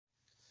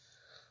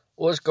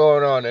What's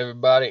going on,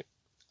 everybody?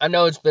 I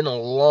know it's been a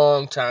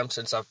long time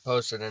since I've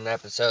posted an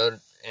episode,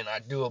 and I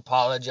do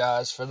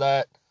apologize for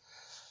that.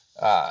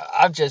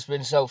 I've just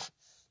been so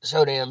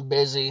damn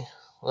busy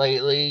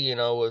lately,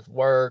 with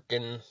work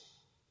and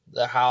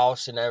the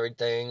house and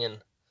everything,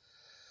 and,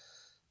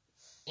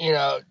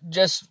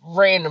 just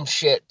random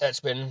shit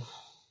that's been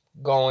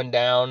going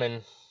down.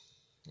 And,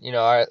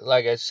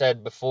 like I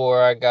said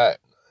before, I got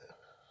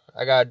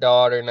a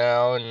daughter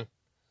now, and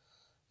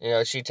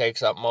she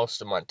takes up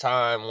most of my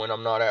time when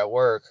I'm not at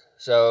work.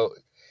 So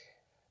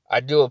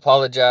I do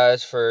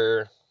apologize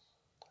for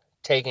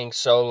taking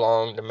so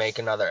long to make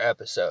another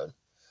episode.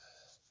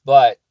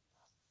 But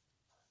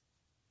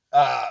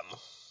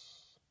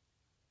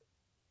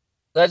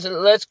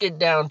let's get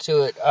down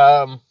to it.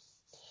 I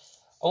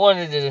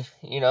wanted to,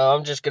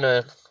 I'm just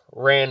gonna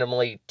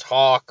randomly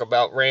talk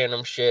about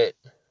random shit,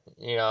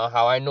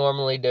 how I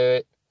normally do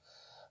it.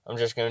 I'm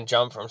just going to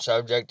jump from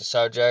subject to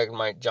subject,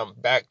 might jump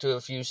back to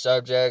a few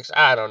subjects.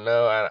 I don't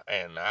know,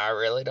 and I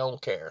really don't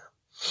care.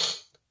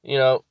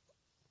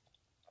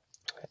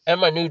 At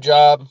my new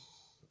job,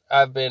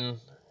 I've been,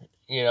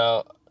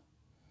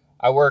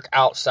 I work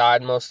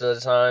outside most of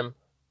the time.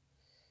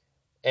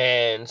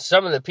 And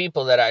some of the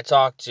people that I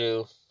talk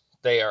to,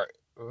 they are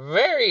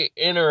very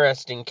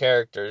interesting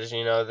characters.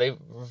 They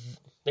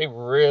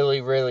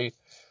really, really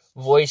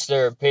voice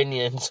their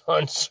opinions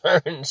on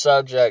certain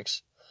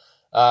subjects.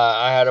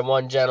 I had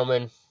one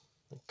gentleman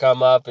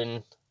come up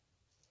and,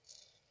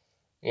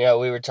 we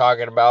were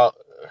talking about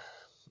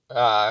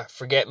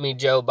Forget Me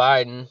Joe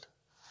Biden.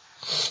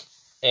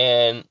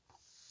 And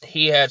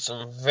he had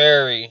some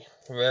very,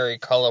 very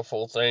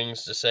colorful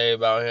things to say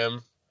about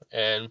him.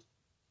 And,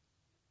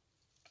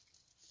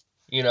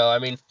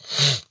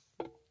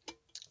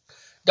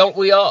 don't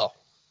we all?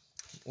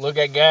 Look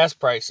at gas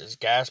prices.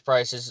 Gas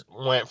prices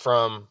went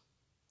from,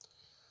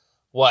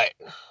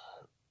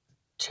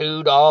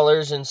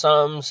 $2 and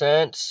some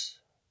cents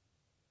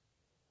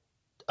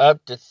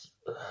up to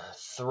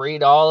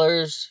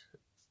 $3.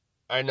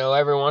 I know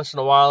every once in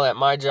a while at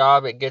my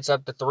job it gets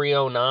up to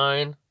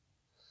 $3.09.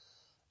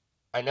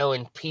 I know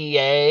in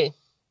PA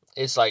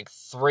it's like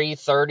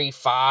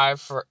 $3.35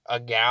 for a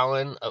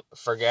gallon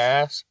for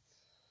gas.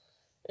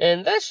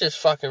 And that's just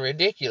fucking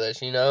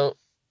ridiculous, A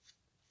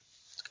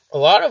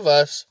lot of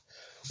us,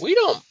 we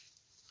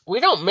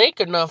don't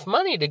make enough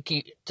money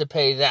to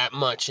pay that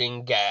much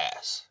in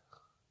gas.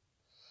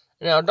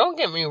 Now, don't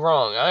get me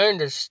wrong. I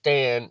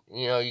understand,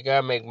 you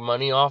gotta make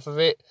money off of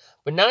it,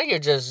 but now you're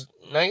just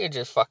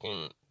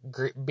fucking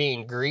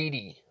being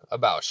greedy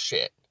about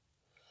shit.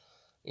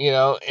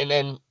 And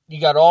then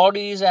you got all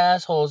these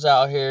assholes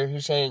out here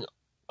who saying,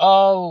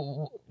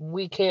 "Oh,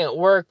 we can't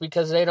work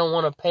because they don't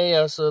want to pay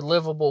us a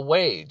livable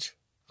wage."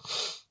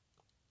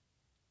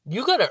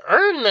 You gotta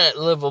earn that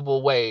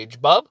livable wage,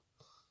 bub.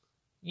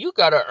 You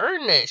gotta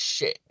earn that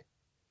shit.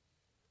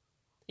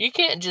 You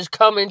can't just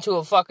come into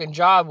a fucking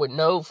job with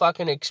no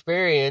fucking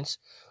experience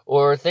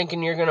or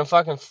thinking you're gonna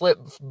fucking flip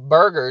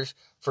burgers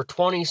for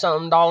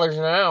 $20-something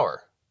an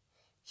hour.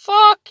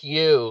 Fuck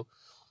you.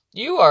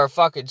 You are a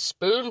fucking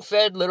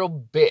spoon-fed little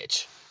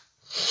bitch.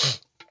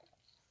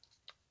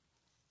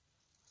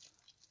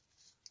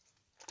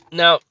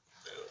 Now,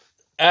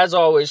 as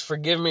always,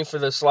 forgive me for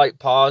the slight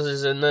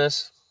pauses in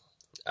this.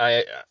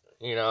 I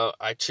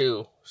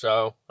chew,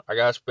 so I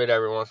gotta spit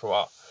every once in a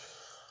while.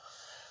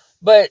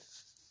 But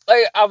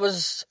I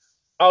was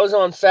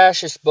on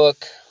Fascist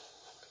Book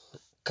a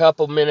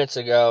couple minutes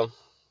ago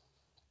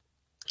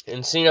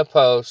and seen a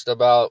post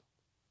about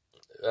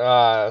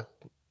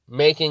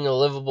making a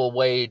livable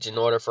wage in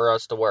order for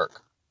us to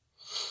work.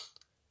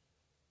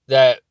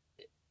 That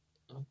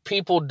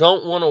people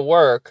don't want to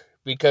work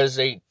because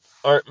they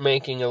aren't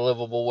making a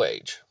livable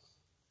wage.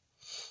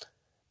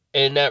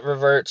 And that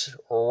reverts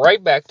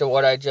right back to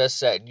what I just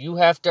said. You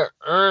have to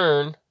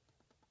earn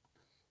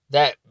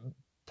that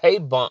pay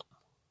bump.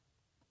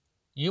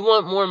 You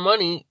want more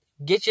money,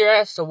 get your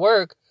ass to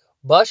work,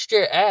 bust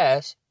your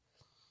ass,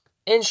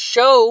 and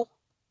show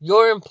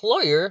your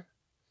employer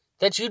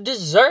that you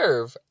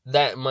deserve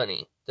that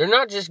money. They're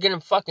not just going to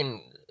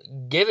fucking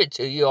give it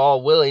to you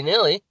all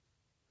willy-nilly.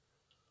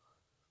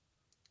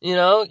 You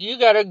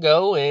got to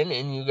go in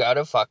and you got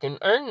to fucking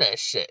earn that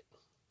shit.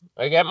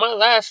 Like at my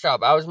last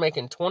job, I was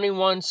making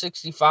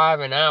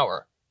 $21.65 an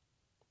hour.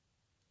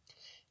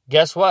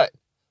 Guess what?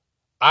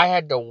 I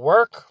had to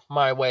work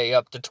my way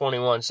up to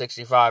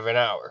 $21.65 an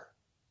hour.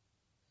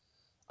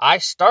 I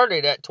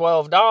started at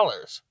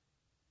 $12.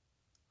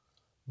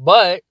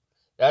 But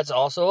that's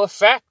also a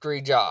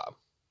factory job.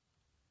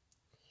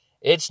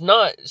 It's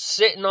not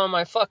sitting on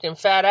my fucking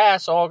fat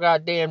ass all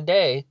goddamn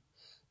day,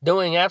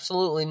 doing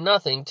absolutely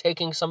nothing,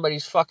 taking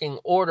somebody's fucking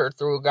order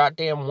through a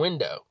goddamn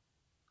window.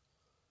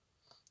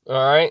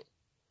 Alright?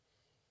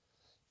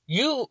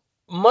 You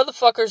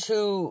motherfuckers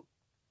who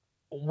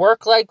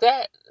work like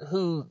that,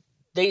 who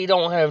they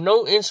don't have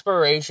no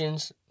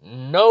inspirations,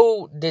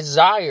 no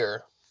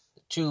desire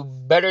to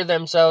better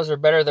themselves or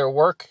better their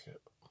work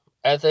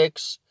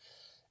ethics,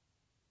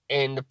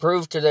 and to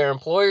prove to their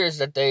employers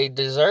that they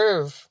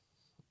deserve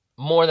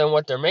more than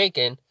what they're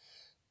making,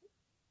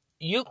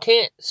 you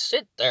can't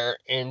sit there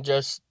and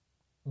just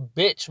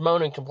bitch,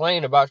 moan, and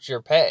complain about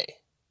your pay.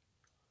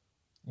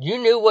 You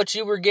knew what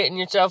you were getting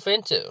yourself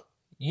into.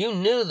 You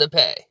knew the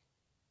pay.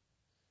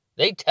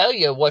 They tell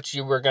you what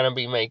you were going to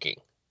be making.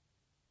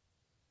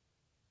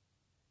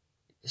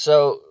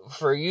 So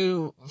for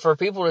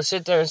people to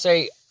sit there and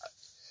say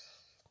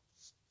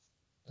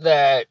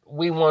that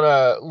we want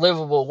a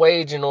livable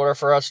wage in order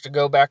for us to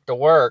go back to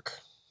work,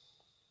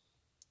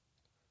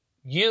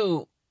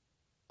 you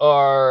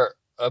are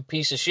a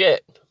piece of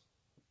shit.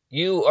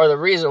 You are the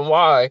reason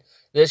why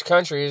this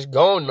country is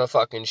going to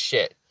fucking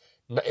shit.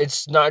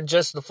 It's not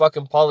just the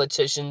fucking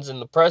politicians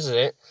and the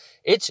president.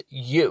 It's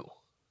you.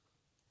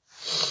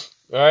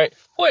 Alright?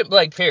 Point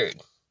blank,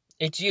 period.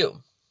 It's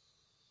you.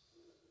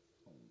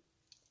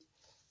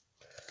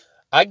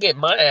 I get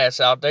my ass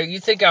out there. You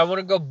think I want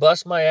to go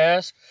bust my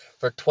ass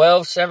for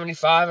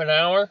 $12.75 an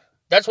hour?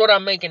 That's what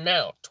I'm making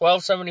now.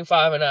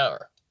 $12.75 an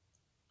hour.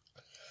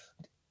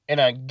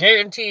 And I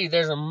guarantee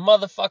there's a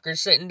motherfucker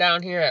sitting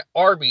down here at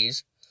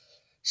Arby's,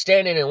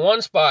 standing in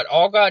one spot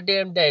all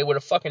goddamn day with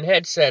a fucking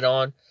headset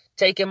on,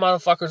 taking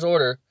motherfucker's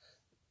order,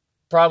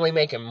 probably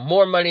making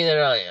more money than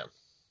I am.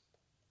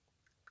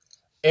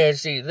 And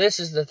see, this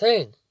is the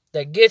thing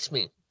that gets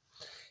me,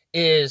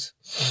 is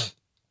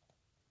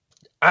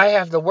I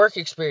have the work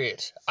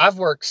experience. I've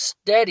worked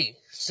steady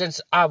since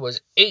I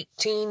was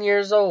 18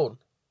 years old.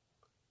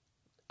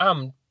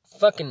 I'm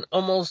fucking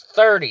almost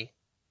 30.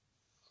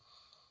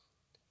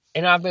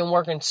 And I've been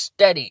working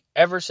steady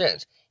ever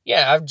since.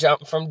 Yeah, I've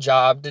jumped from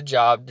job to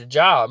job to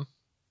job.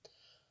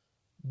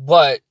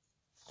 But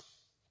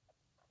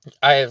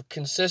I have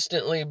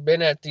consistently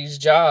been at these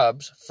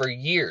jobs for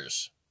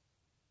years.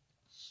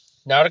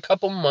 Not a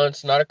couple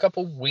months, not a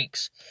couple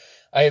weeks.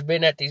 I have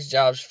been at these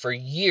jobs for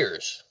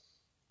years.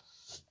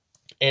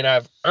 And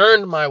I've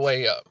earned my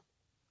way up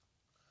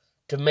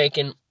to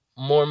making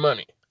more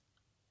money.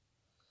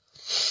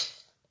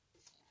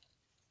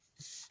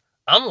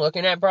 I'm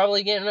looking at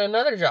probably getting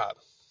another job.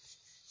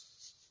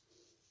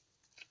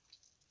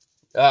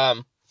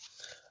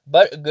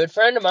 But a good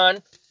friend of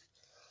mine,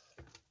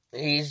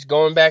 he's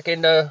going back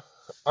into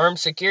armed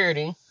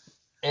security,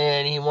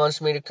 and he wants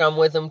me to come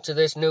with him to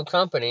this new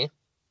company.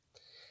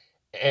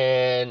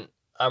 And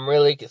I'm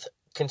really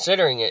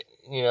considering it,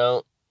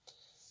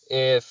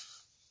 if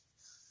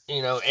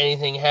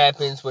anything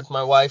happens with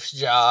my wife's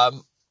job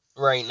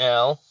right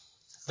now,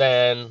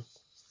 then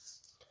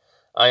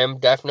I am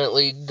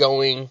definitely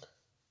going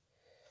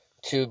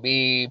to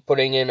be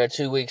putting in a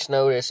 2 weeks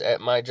notice at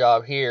my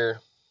job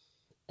here,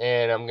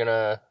 and I'm going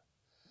to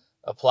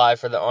apply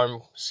for the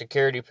armed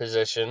security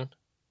position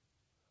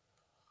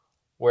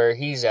where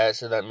he's at,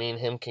 so that me and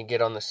him can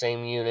get on the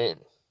same unit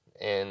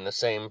and the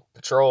same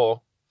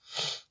patrol,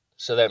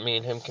 so that me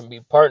and him can be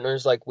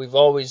partners like we've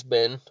always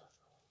been.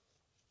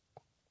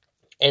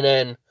 And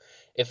then,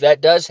 if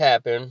that does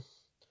happen,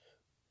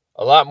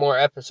 a lot more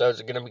episodes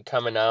are going to be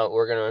coming out.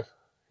 We're going to,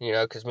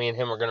 because me and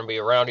him are going to be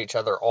around each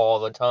other all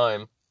the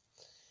time.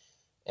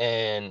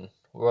 And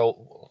we're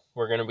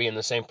going to be in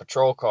the same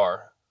patrol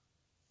car.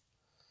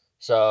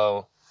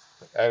 So,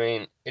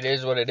 it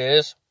is what it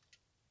is.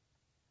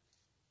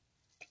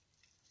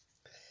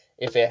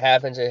 If it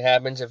happens, it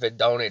happens. If it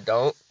don't, it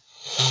don't.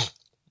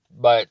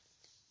 But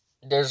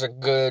there's a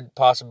good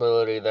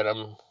possibility that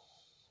I'm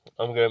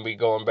going to be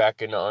going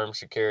back into armed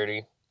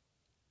security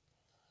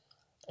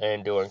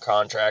and doing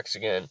contracts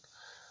again.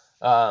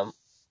 But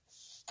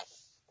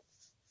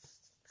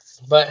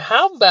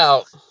how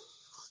about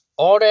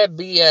all that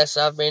BS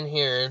I've been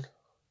hearing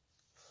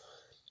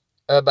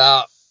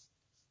about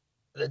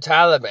the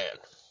Taliban?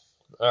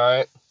 All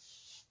right,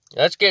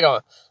 let's get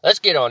on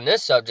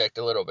this subject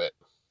a little bit.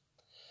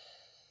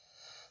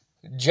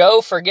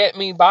 Joe Forget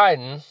Me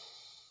Biden,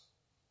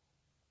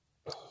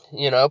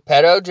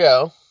 pedo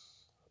Joe.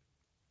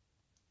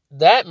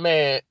 That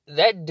man,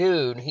 that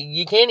dude,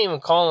 you can't even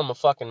call him a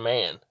fucking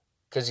man,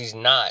 because he's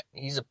not.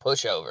 He's a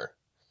pushover.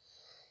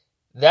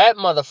 That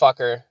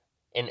motherfucker,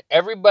 and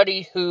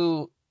everybody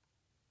who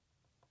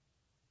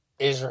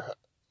is,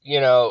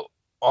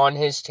 on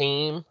his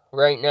team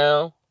right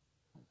now,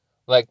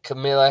 like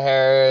Kamala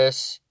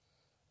Harris,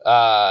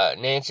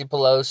 Nancy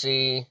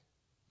Pelosi,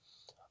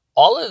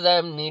 all of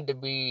them need to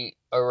be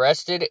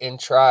arrested and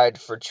tried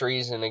for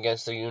treason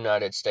against the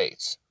United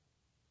States.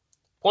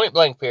 Point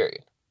blank,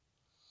 period.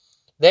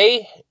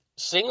 They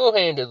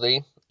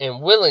single-handedly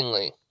and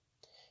willingly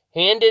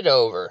handed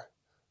over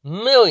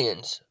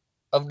millions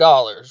of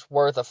dollars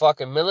worth of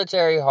fucking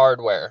military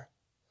hardware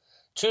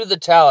to the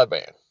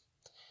Taliban.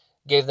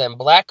 Gave them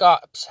Black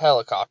Ops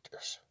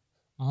helicopters,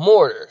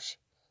 mortars,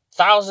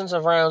 thousands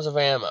of rounds of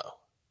ammo,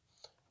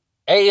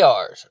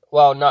 ARs.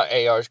 Well, not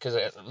ARs, because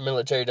the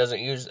military doesn't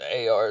use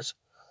the ARs.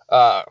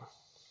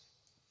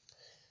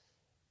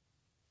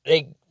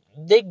 They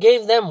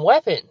gave them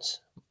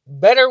weapons.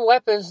 Better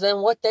weapons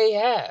than what they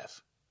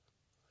have.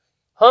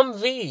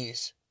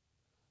 Humvees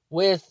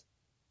with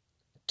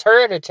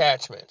turret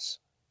attachments.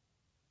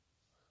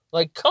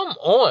 Like, come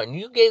on.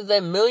 You gave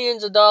them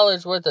millions of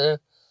dollars worth of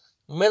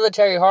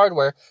military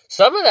hardware.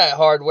 Some of that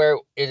hardware,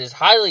 it is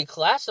highly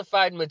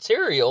classified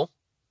material.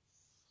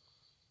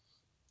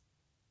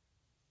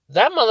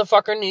 That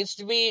motherfucker needs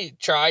to be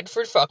tried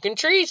for fucking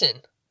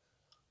treason.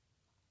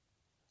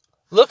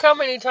 Look how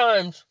many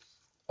times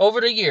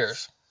over the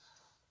years.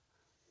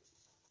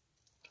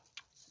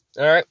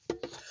 Alright?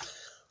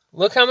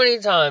 Look how many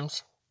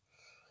times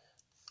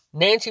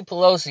Nancy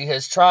Pelosi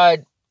has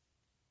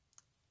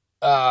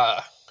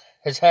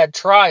had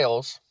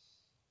trials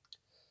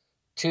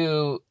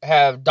to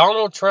have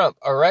Donald Trump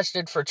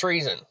arrested for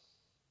treason.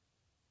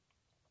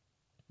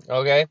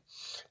 Okay?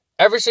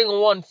 Every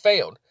single one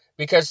failed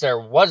because there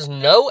was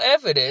no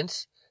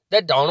evidence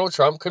that Donald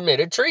Trump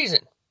committed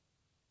treason.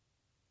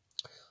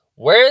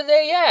 Where are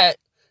they at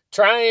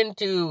trying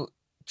to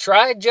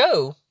try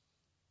Joe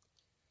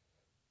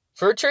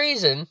for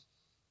treason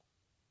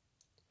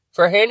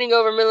for handing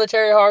over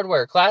military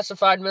hardware,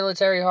 classified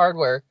military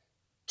hardware,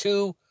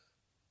 to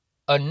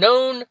a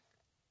known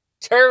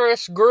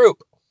terrorist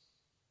group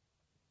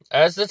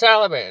as the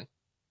Taliban,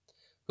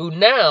 who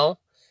now,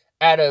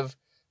 out of,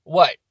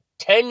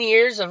 10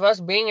 years of us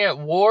being at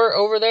war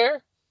over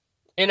there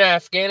in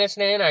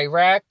Afghanistan,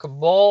 Iraq,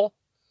 Kabul,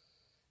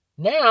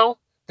 now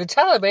the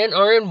Taliban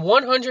are in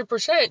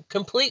 100%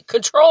 complete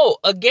control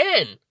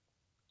again.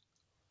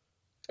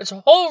 It's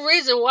the whole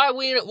reason why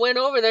we went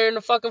over there in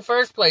the fucking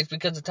first place,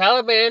 because the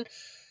Taliban,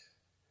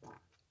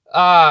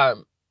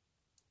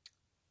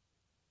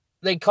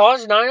 they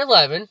caused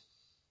 9/11,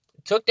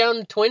 took down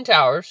the Twin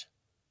Towers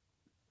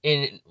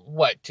in,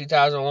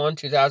 2001,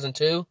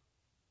 2002?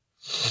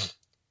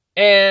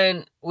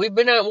 And we've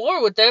been at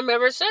war with them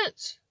ever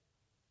since.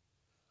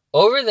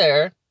 Over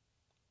there,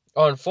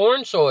 on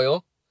foreign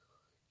soil,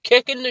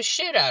 kicking the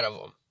shit out of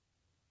them.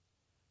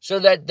 So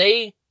that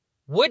they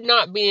would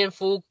not be in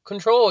full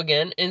control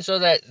again, and so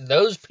that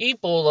those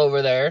people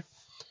over there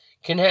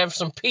can have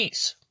some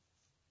peace.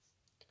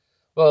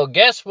 Well,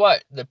 guess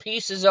what? The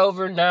peace is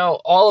over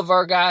now. All of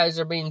our guys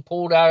are being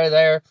pulled out of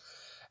there.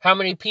 How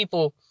many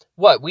people?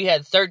 We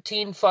had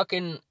 13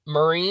 fucking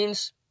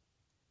Marines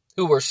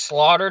who were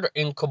slaughtered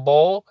in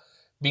Kabul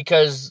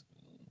because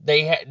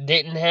they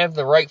didn't have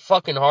the right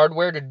fucking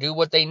hardware to do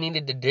what they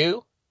needed to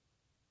do?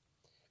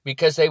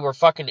 Because they were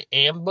fucking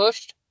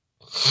ambushed?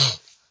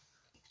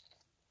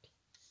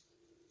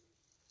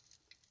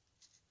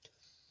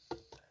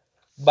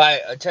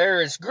 By a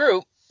terrorist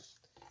group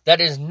that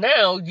is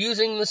now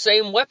using the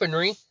same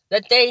weaponry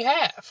that they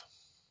have.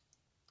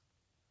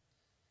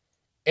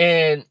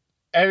 And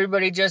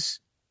everybody just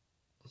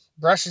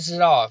brushes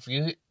it off.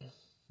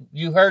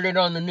 You heard it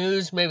on the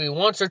news maybe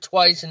once or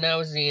twice, and that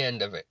was the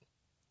end of it.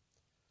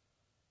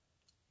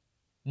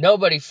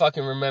 Nobody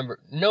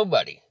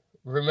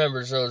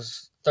remembers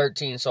those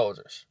 13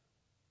 soldiers.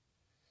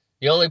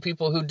 The only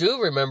people who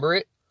do remember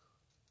it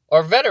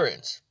are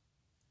veterans.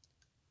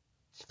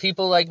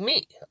 People like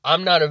me.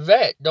 I'm not a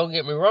vet, don't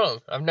get me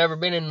wrong. I've never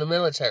been in the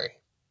military.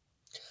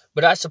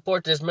 But I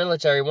support this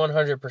military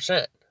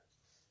 100%.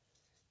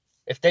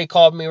 If they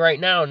called me right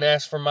now and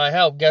asked for my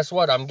help, guess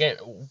what?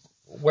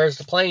 Where's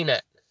the plane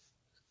at?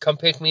 Come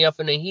pick me up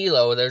in a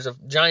helo. There's a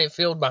giant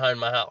field behind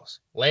my house.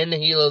 Land the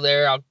helo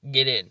there, I'll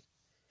get in.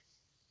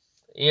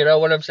 You know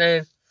what I'm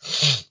saying?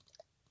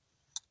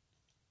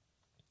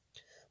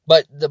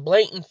 But the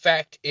blatant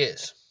fact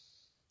is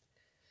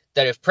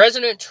that if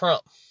President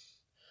Trump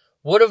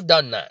would have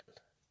done that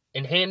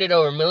and handed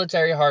over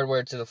military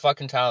hardware to the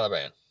fucking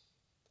Taliban,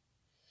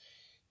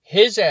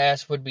 his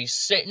ass would be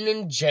sitting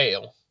in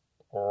jail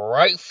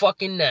right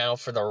fucking now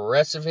for the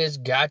rest of his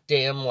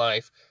goddamn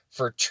life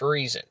for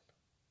treason.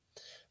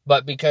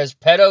 But because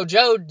Pedo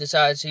Joe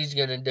decides he's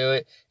going to do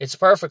it, it's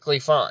perfectly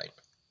fine.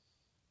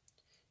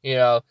 You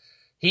know,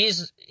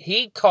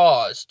 he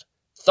caused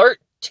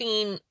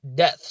 13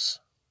 deaths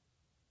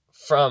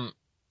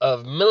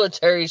of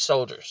military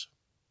soldiers.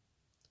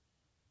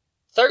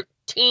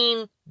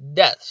 13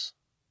 deaths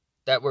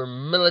that were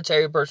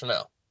military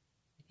personnel.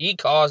 He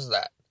caused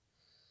that.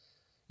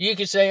 You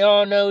could say,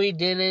 oh, no, he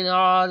didn't.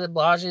 Oh, the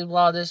blah, blah,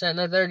 blah, this, that, and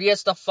the third.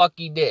 Yes, the fuck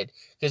he did.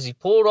 Because he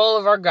pulled all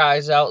of our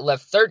guys out,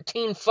 left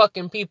 13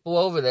 fucking people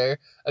over there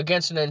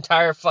against an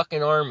entire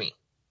fucking army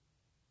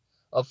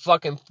of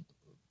fucking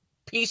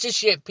piece of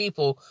shit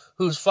people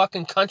whose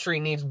fucking country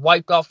needs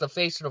wiped off the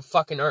face of the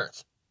fucking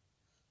earth.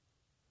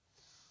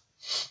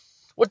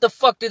 What the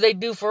fuck do they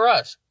do for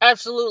us?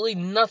 Absolutely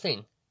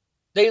nothing.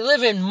 They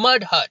live in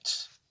mud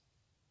huts.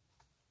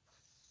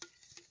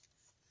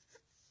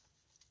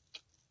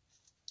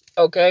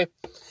 Okay?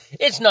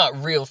 It's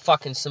not real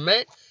fucking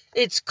cement.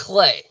 It's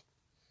clay.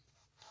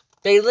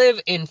 They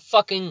live in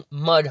fucking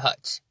mud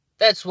huts.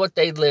 That's what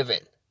they live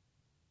in.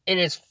 And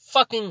it's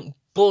fucking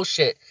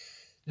bullshit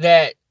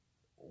that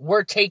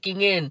we're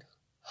taking in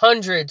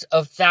hundreds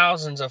of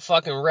thousands of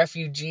fucking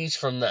refugees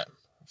from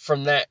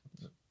that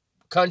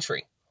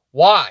country.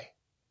 Why?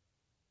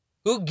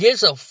 Who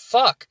gives a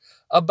fuck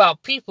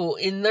about people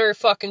in their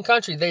fucking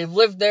country? They've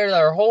lived there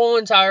their whole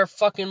entire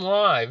fucking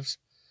lives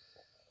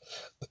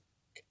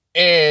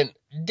and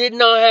did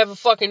not have a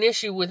fucking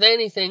issue with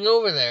anything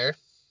over there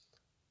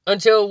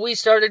until we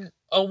started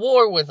a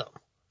war with them.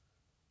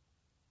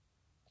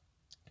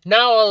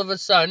 Now all of a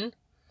sudden,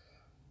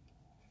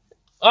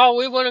 oh,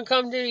 we want to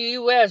come to the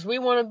U.S. We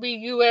want to be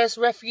U.S.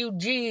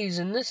 refugees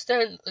and this,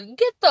 that.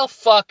 Get the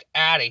fuck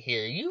out of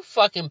here. You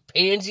fucking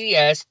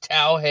pansy-ass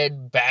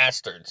towelhead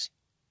bastards.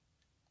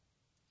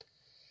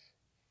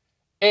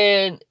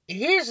 And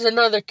here's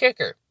another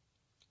kicker.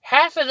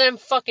 Half of them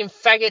fucking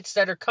faggots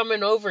that are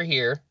coming over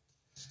here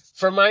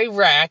from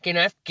Iraq and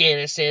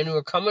Afghanistan who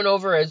are coming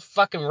over as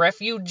fucking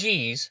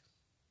refugees,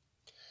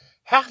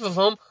 half of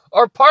them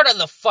are part of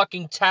the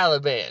fucking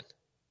Taliban.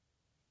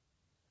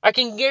 I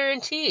can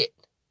guarantee it.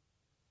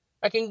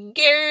 I can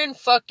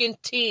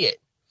guarantee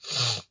it.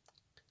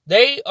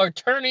 They are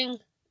turning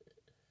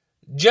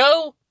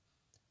Joe,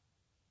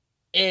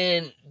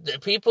 and the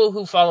people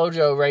who follow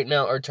Joe right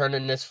now are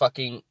turning this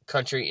fucking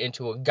country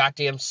into a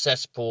goddamn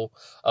cesspool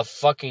of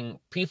fucking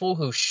people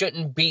who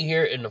shouldn't be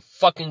here in the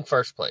fucking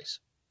first place.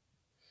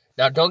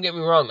 Now, don't get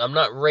me wrong. I'm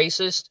not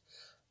racist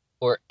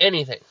or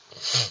anything.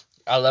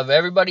 I love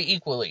everybody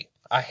equally.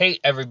 I hate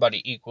everybody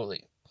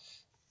equally.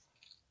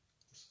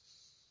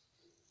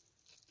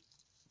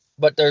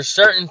 But there's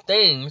certain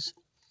things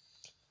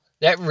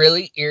that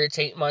really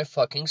irritate my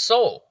fucking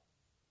soul.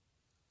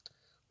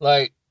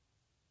 Like,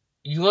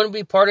 you want to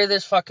be part of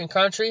this fucking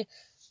country?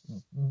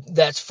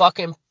 That's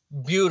fucking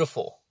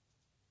beautiful.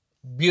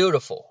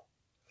 Beautiful.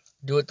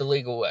 Do it the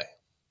legal way.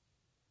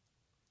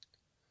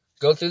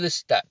 Go through the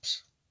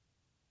steps.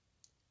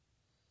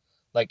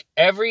 Like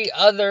every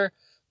other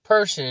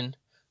person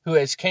who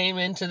has came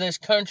into this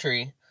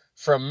country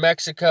from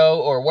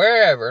Mexico or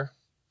wherever,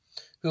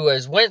 who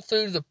has went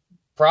through the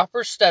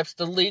proper steps,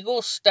 the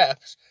legal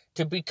steps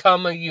to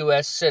become a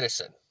U.S.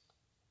 citizen.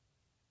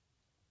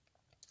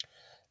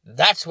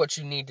 That's what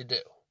you need to do.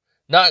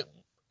 Not,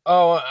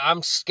 oh,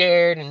 I'm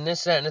scared and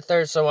this, that, and the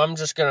third, so I'm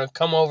just going to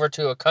come over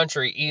to a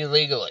country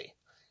illegally.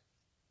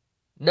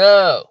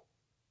 No.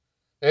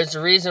 There's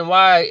a reason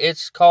why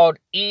it's called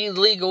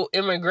illegal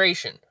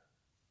immigration.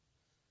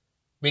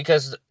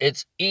 Because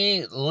it's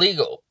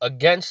illegal,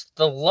 against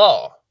the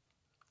law.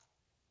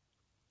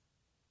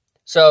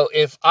 So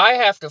if I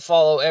have to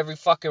follow every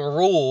fucking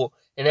rule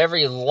and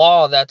every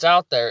law that's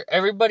out there,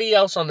 everybody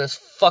else on this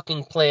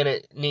fucking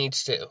planet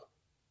needs to.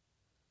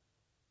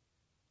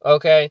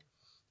 Okay?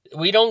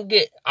 I don't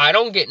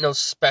get no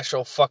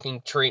special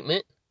fucking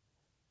treatment.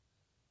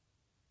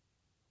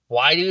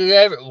 Why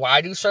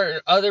do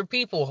certain other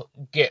people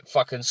get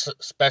fucking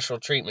special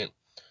treatment?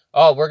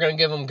 Oh, we're going to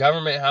give them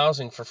government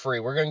housing for free.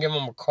 We're going to give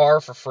them a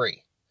car for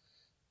free.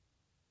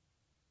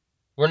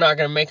 We're not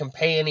going to make them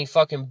pay any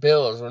fucking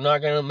bills. We're not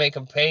going to make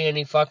them pay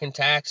any fucking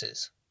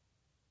taxes.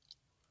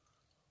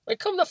 Like,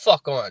 come the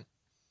fuck on.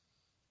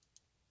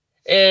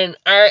 And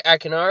I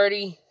can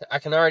already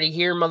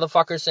hear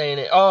motherfuckers saying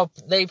it. Oh,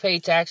 they pay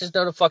taxes.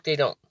 No, the fuck they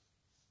don't.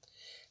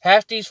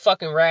 Half these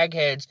fucking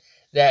ragheads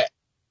that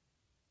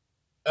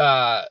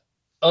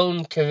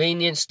own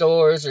convenience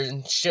stores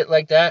and shit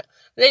like that,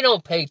 they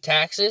don't pay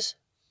taxes.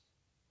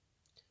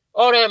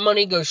 All that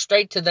money goes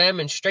straight to them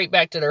and straight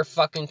back to their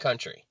fucking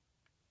country.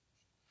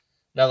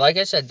 Now, like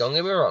I said, don't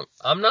get me wrong.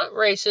 I'm not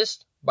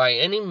racist by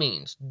any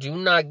means. Do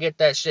not get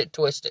that shit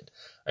twisted.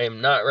 I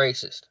am not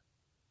racist.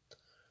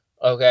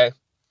 Okay?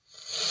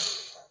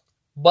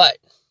 But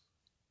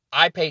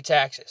I pay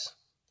taxes.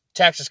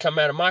 Taxes come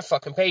out of my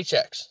fucking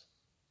paychecks.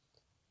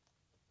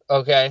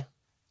 Okay?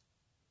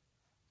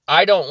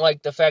 I don't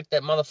like the fact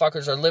that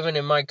motherfuckers are living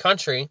in my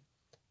country,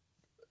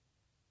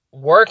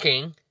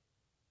 working,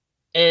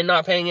 and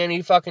not paying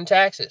any fucking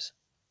taxes.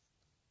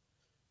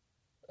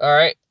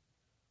 Alright?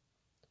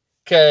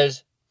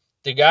 Because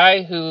the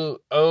guy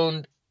who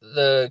owned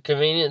the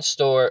convenience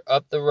store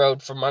up the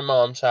road from my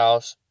mom's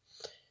house,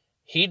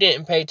 he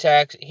didn't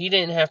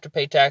have to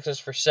pay taxes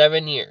for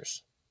 7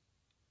 years.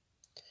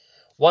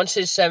 Once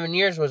his 7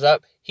 years was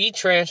up, he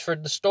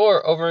transferred the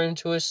store over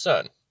into his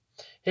son.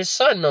 His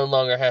son no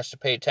longer has to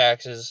pay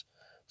taxes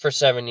for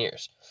 7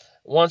 years.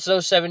 Once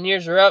those 7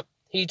 years are up,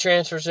 he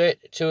transfers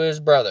it to his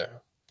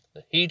brother.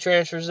 He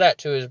transfers that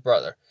to his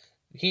brother.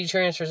 He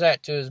transfers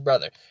that to his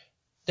brother.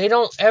 They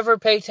don't ever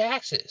pay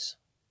taxes.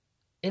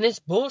 And it's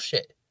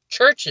bullshit.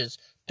 Churches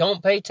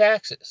don't pay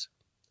taxes.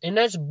 And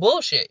that's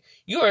bullshit.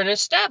 You are an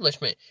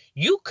establishment.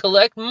 You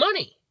collect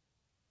money.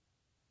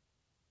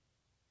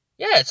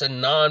 Yeah, it's a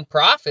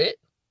non-profit.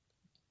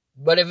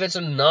 But if it's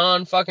a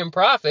non-fucking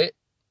profit,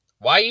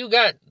 why you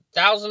got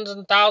thousands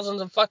and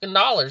thousands of fucking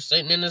dollars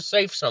sitting in a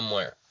safe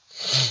somewhere?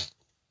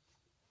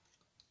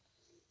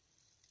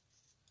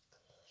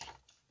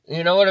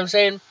 You know what I'm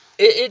saying?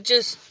 It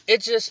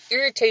just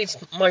irritates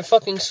my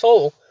fucking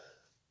soul.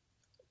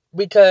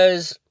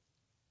 Because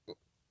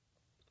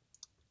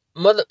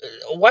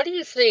why do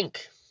you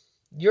think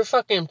your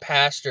fucking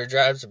pastor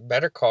drives a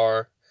better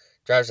car,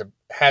 has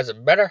a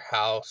better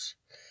house,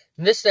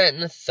 this, that,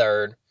 and the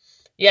third?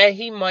 Yeah,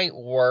 he might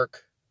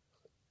work.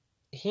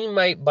 He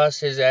might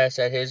bust his ass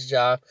at his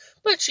job,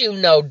 but you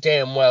know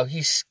damn well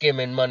he's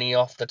skimming money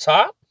off the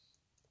top.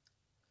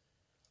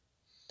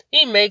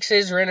 He makes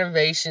his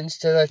renovations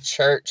to the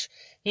church.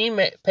 He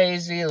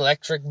pays the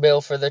electric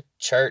bill for the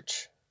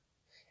church,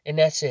 and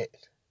that's it.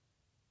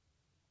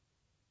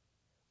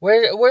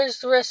 Where's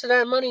the rest of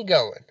that money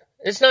going?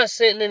 It's not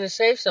sitting in a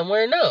safe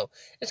somewhere. No,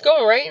 it's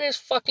going right in his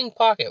fucking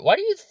pocket. Why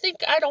do you think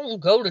I don't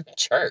go to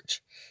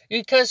church?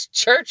 Because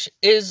church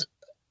is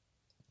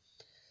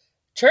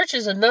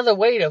another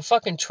way to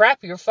fucking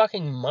trap your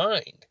fucking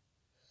mind.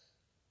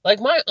 Like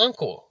my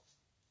uncle,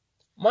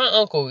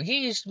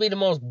 he used to be the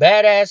most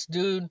badass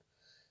dude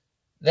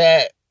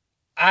that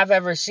I've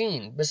ever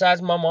seen,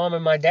 besides my mom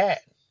and my dad.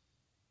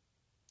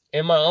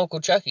 And my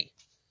Uncle Chucky.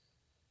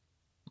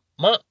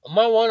 My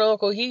one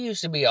uncle, he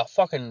used to be a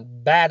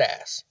fucking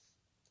badass.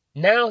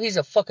 Now he's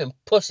a fucking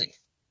pussy.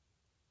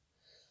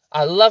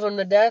 I love him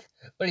to death,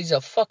 but he's a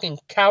fucking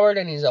coward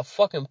and he's a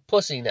fucking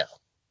pussy now.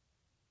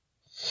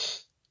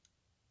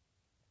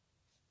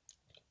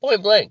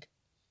 Point blank.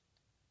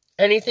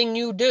 Anything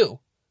you do,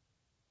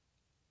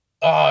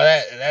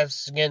 oh,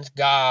 that's against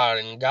God,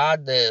 and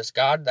God this,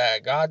 God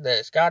that, God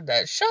this, God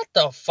that. Shut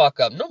the fuck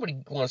up. Nobody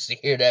wants to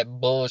hear that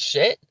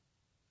bullshit.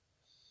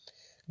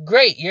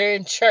 Great, you're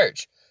in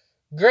church.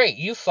 Great,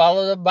 you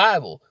follow the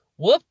Bible.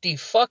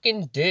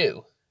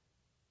 Whoop-de-fucking-do.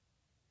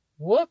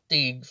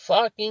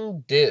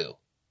 Whoop-de-fucking-do.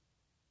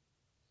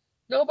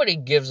 Nobody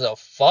gives a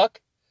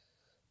fuck.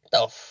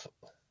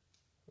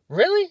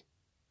 Really?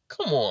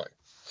 Come on.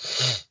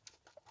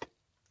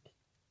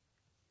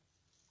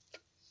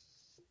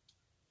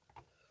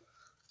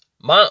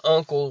 My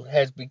uncle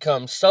has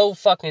become so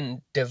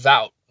fucking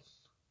devout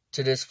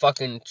to this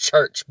fucking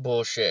church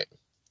bullshit.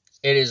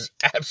 It is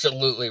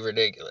absolutely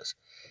ridiculous.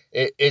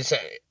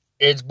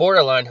 It's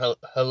borderline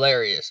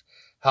hilarious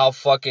how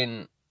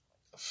fucking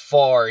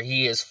far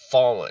he has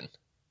fallen.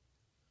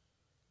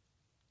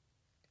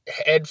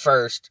 Head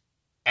first,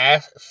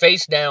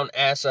 face down,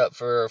 ass up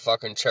for a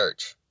fucking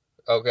church.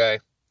 Okay?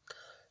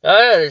 Now,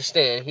 I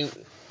understand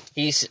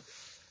he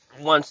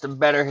wants to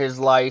better his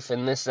life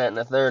and this, that, and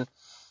the third.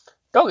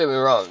 Don't get me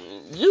wrong.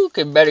 You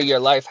can better your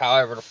life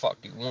however the fuck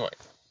you want.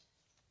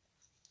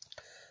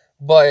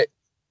 But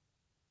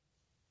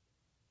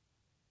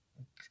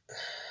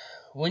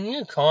when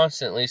you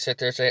constantly sit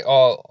there and say,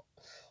 all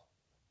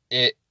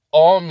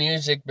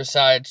music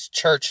besides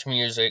church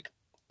music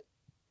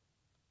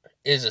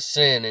is a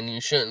sin and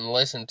you shouldn't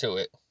listen to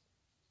it,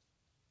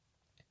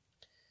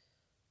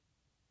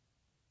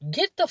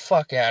 get the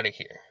fuck out of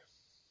here.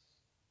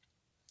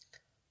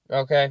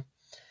 Okay?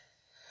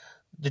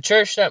 The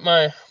church that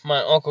my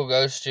uncle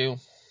goes to,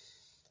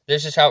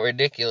 this is how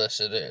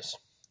ridiculous it is.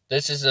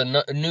 This is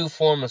a new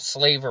form of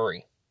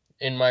slavery,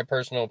 in my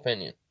personal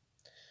opinion.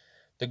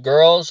 The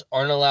girls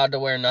aren't allowed to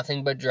wear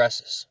nothing but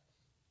dresses.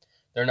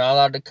 They're not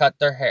allowed to cut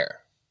their hair.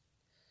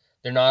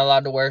 They're not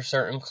allowed to wear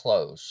certain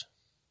clothes.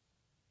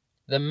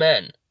 The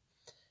men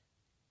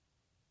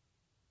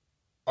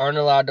aren't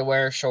allowed to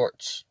wear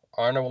shorts,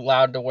 aren't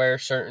allowed to wear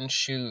certain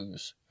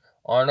shoes,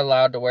 aren't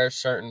allowed to wear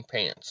certain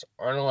pants,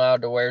 aren't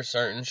allowed to wear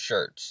certain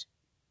shirts.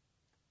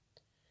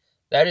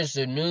 That is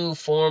the new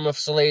form of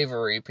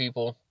slavery,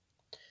 people.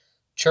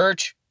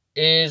 Church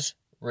is,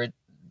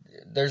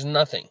 there's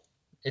nothing.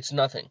 It's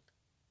nothing.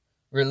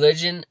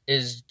 Religion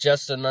is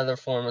just another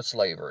form of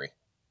slavery.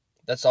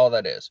 That's all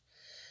that is.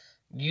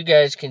 You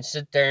guys can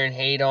sit there and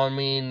hate on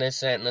me and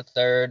this, that, and the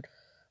third,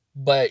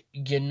 but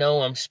you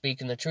know I'm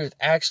speaking the truth.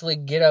 Actually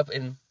get up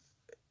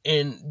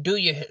and do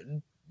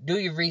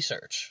your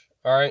research,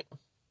 alright?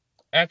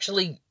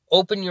 Actually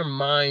open your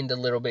mind a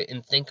little bit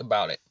and think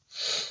about it.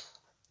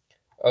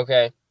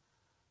 Okay?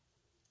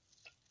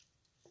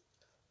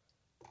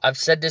 I've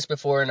said this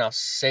before and I'll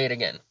say it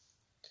again.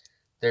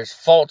 There's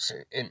faults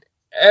in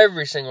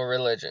every single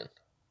religion.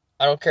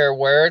 I don't care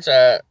where it's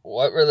at,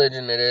 what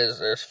religion it is,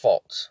 there's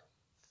faults.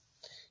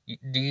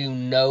 Do you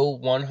know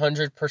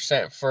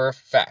 100% for a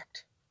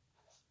fact?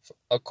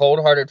 A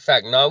cold-hearted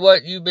fact. Not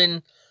what you've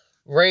been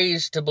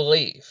raised to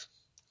believe.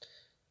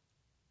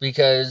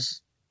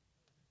 Because,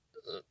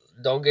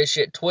 don't get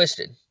shit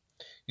twisted.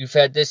 You've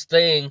had this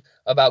thing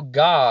about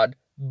God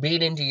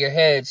beat into your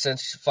head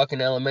since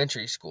fucking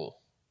elementary school.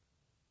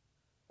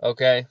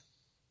 Okay?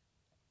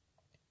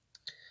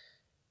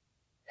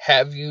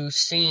 Have you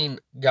seen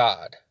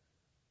God?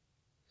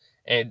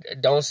 And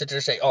don't sit there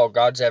and say, oh,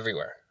 God's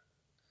everywhere.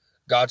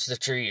 God's the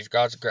trees,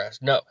 God's the grass.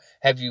 No.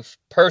 Have you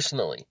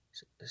personally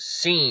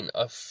seen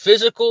a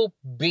physical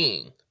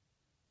being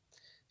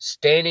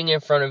standing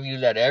in front of you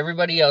that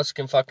everybody else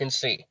can fucking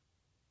see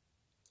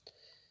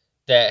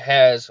that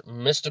has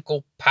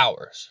mystical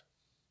powers?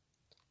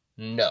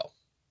 No.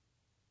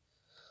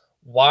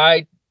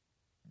 Why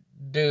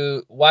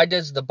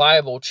does the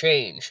Bible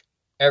change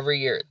every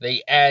year?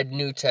 They add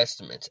New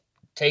Testaments,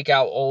 take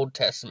out Old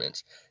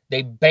Testaments.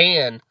 They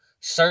ban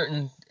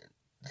certain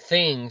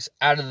things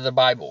out of the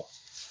Bible.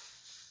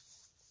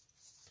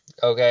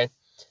 Okay?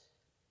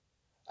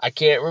 I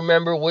can't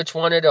remember which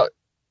one it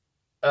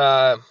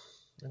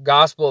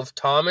Gospel of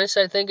Thomas,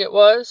 I think it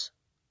was.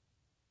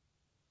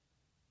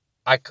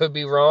 I could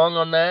be wrong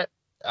on that.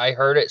 I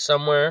heard it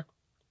somewhere.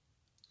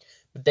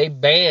 But they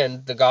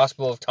banned the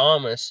Gospel of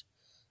Thomas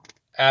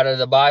out of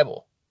the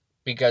Bible.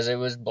 because it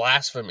was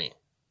blasphemy.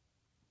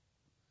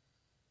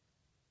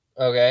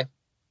 Okay?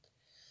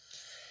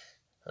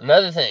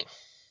 Another thing.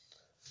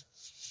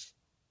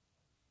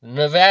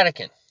 The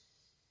Vatican.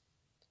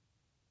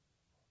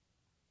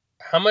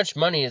 How much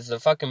money is the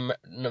fucking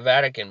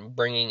Vatican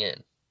bringing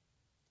in?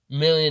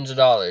 Millions of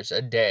dollars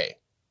a day.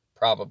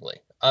 Probably.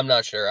 I'm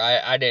not sure.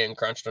 I didn't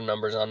crunch the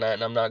numbers on that,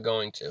 and I'm not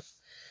going to.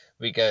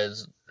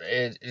 Because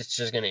it's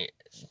just going to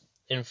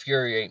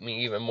infuriate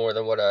me even more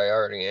than what I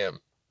already am.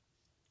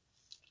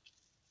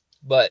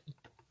 But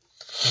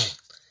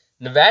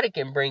the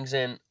Vatican brings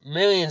in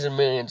millions and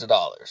millions of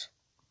dollars.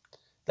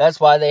 That's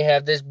why they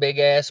have this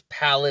big-ass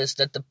palace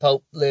that the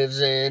Pope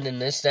lives in,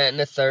 and this, that, and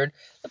the third.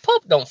 The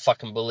Pope don't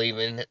fucking believe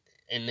in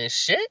this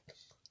shit.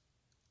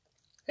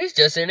 He's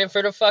just in it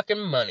for the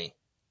fucking money.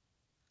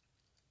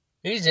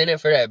 He's in it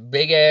for that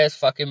big-ass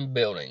fucking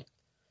building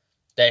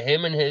that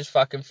him and his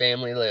fucking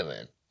family live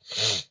in.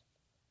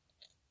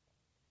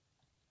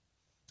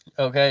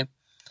 Okay?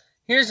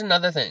 Here's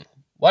another thing.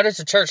 Why does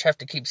the church have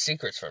to keep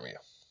secrets from you?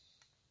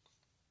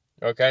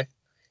 Okay?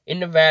 In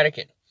the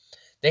Vatican,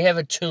 they have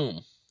a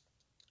tomb.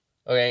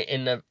 Okay?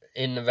 In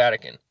the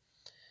Vatican.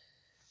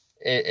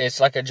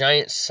 It's like a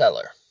giant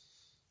cellar.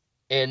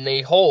 And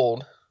they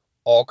hold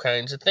all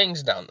kinds of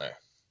things down there.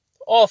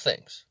 All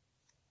things.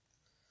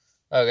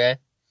 Okay?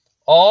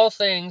 All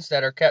things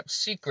that are kept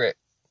secret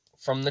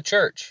from the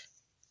church.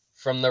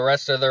 From the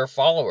rest of their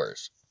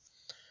followers.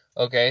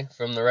 Okay?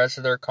 From the rest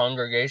of their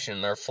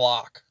congregation, their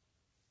flock.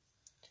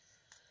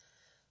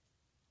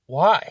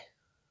 Why?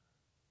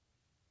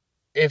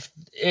 If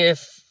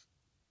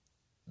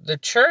the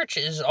church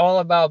is all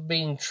about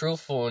being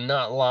truthful and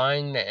not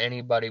lying to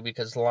anybody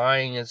because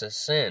lying is a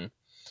sin,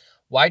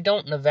 why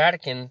don't the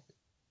Vatican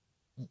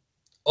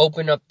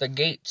open up the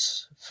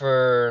gates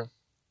for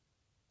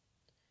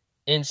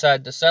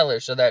inside the cellar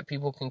so that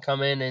people can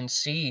come in and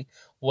see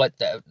what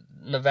the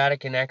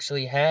Vatican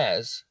actually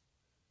has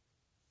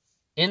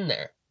in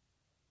there?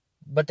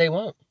 But they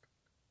won't.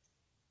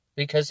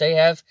 Because they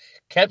have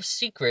kept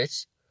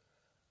secrets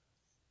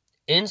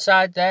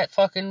inside that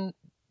fucking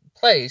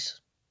place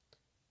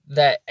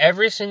that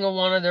every single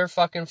one of their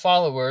fucking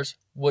followers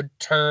would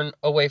turn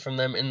away from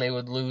them and they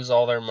would lose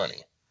all their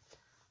money.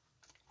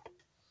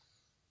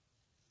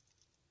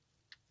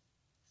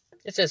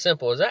 It's as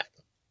simple as that.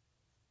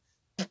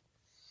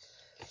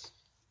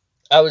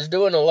 I was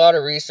doing a lot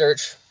of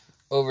research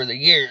over the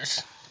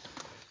years,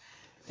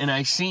 and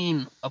I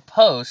seen a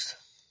post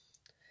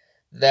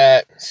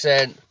that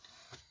said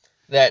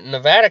that in the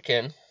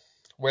Vatican,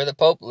 where the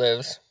Pope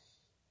lives,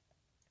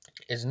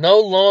 is no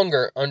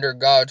longer under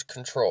God's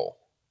control.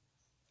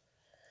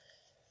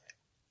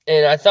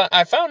 And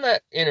I found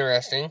that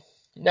interesting.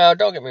 Now,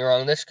 don't get me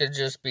wrong, this could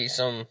just be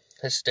some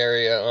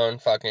hysteria on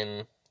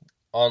fucking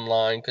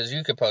online, because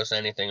you could post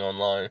anything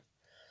online.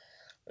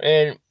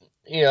 And,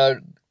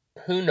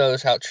 who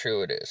knows how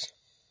true it is.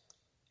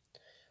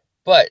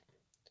 But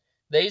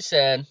they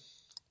said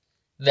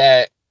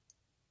that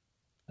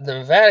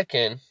the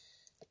Vatican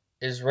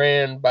is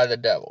ran by the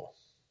devil.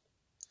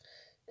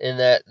 And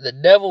that the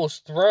devil's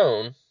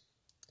throne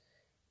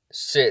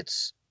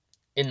sits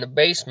in the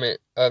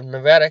basement of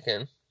the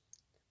Vatican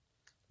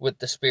with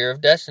the Spear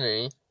of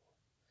Destiny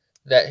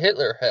that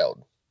Hitler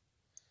held.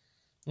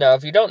 Now,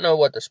 if you don't know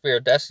what the Spear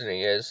of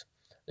Destiny is,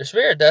 the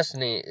Spear of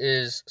Destiny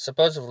is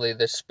supposedly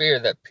the spear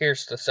that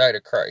pierced the side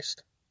of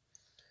Christ.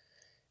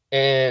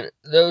 And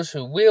those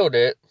who wield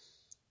it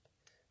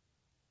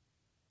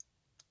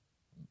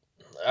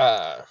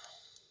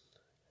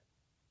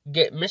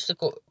get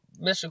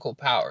mystical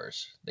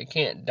powers. They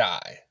can't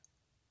die.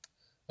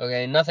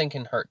 Okay, nothing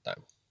can hurt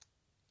them.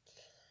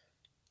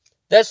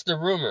 That's the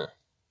rumor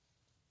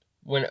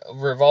when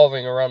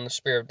revolving around the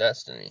Spear of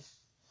Destiny.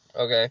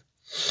 Okay?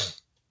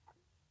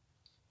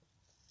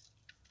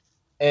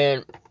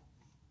 And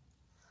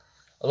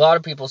a lot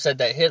of people said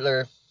that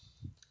Hitler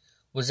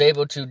was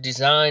able to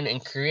design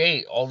and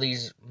create all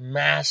these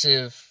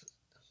massive,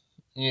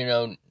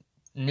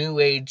 new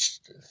age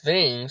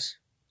things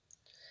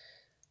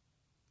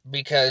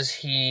because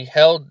he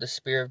held the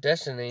Spear of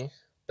Destiny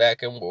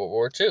back in World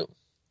War II.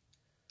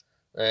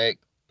 Like,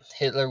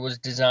 Hitler was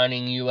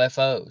designing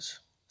UFOs.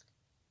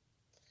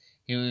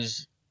 He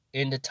was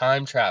into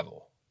time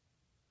travel.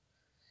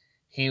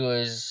 He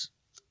was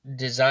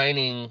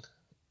designing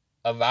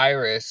a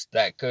virus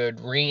that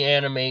could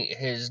reanimate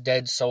his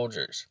dead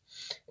soldiers.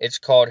 It's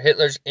called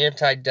Hitler's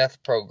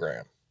anti-death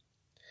program.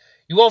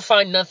 You won't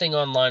find nothing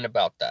online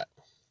about that.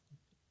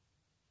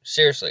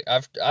 Seriously,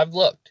 I've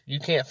looked. You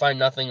can't find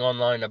nothing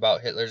online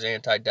about Hitler's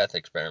anti-death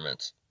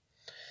experiments.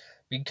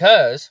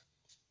 Because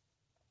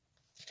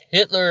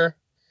Hitler,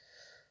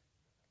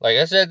 like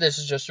I said, this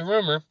is just a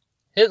rumor,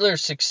 Hitler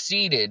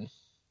succeeded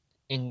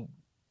in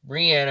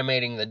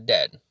reanimating the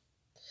dead.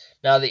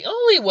 Now, the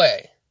only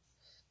way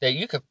that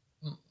you could,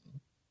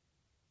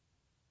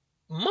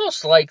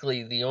 most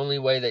likely the only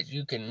way that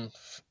you can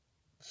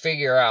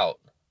figure out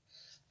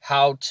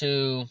how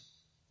to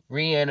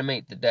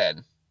reanimate the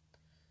dead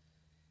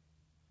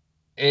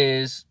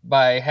is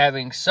by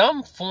having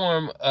some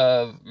form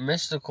of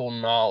mystical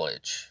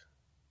knowledge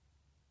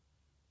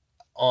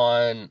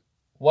on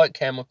what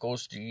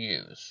chemicals to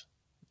use.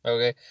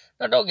 Okay?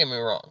 Now, don't get me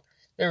wrong.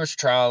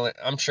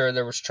 I'm sure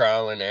there was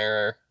trial and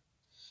error,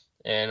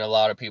 and a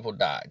lot of people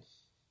died.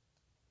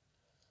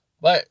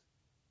 But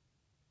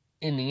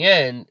in the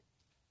end,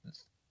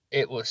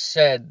 it was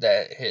said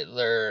that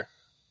Hitler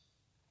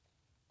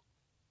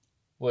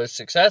was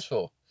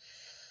successful.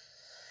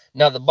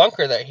 Now, the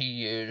bunker that he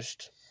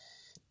used,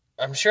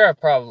 I'm sure I've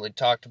probably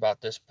talked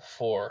about this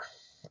before.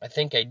 I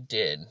think I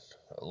did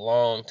a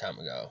long time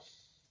ago.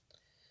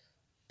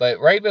 But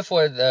right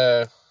before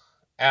the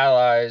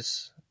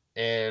Allies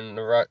and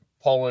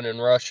Poland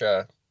and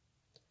Russia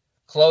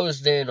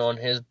closed in on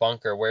his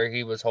bunker where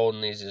he was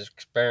holding these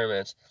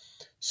experiments,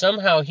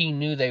 somehow he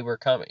knew they were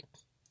coming.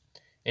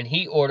 And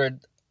he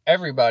ordered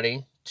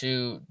everybody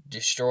to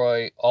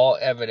destroy all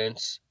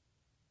evidence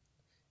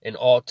and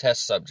all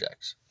test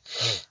subjects.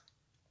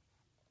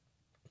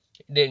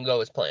 It didn't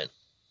go as planned.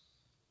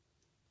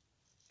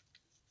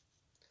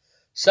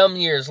 Some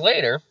years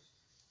later,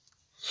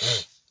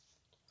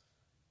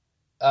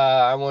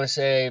 I want to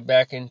say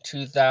back in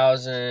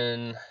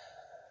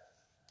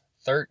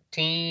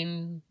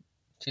 2013,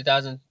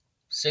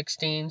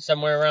 2016,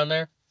 somewhere around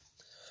there,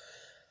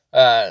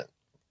 the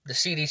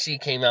CDC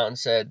came out and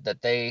said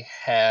that they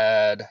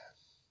had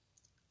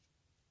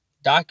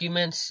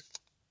documents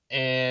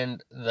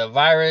and the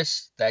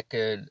virus that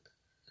could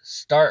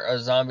start a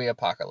zombie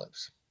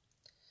apocalypse.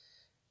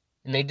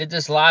 And they did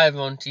this live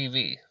on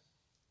TV.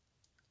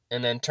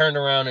 And then turned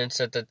around and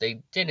said that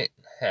they didn't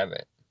have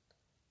it.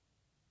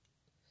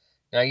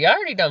 Now, you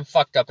already done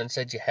fucked up and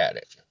said you had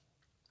it.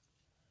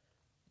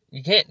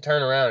 You can't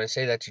turn around and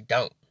say that you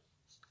don't.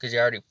 Because you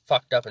already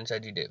fucked up and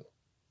said you do.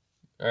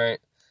 Alright?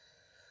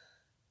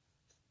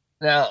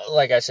 Now,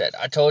 like I said,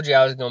 I told you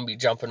I was going to be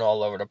jumping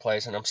all over the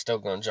place, and I'm still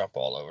going to jump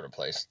all over the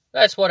place.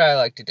 That's what I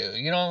like to do.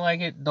 You don't like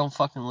it? Don't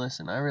fucking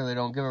listen. I really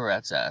don't give a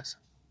rat's ass.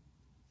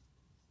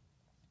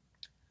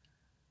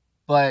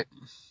 But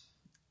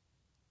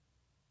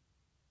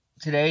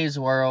today's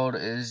world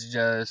is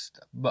just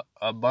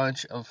a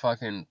bunch of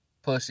fucking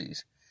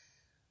pussies.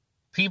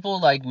 People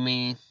like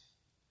me,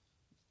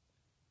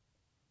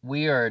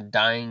 we are a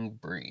dying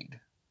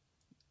breed.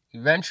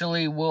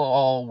 Eventually, we'll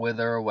all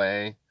wither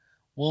away.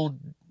 We'll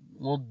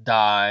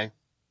die.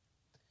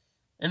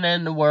 And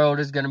then the world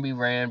is going to be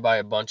ran by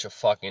a bunch of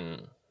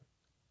fucking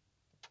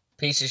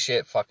piece of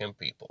shit fucking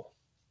people.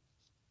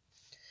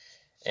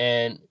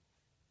 And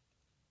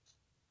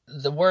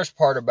the worst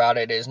part about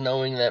it is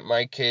knowing that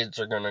my kids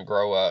are going to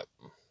grow up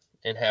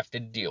and have to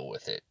deal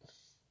with it.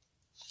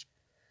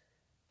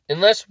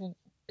 Unless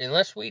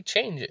we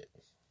change it.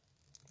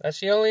 That's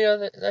the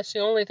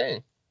only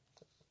thing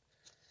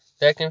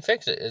that can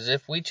fix it, is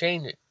if we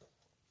change it.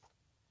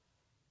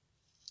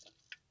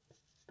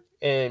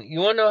 And you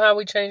want to know how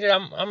we change it?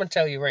 I'm going to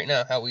tell you right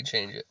now how we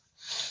change it.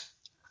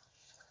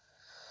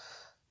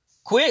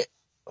 Quit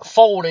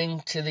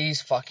folding to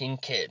these fucking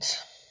kids.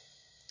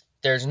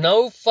 There's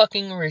no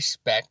fucking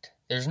respect.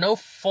 There's no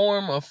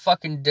form of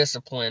fucking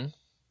discipline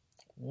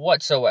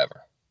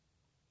whatsoever.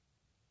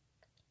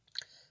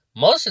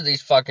 Most of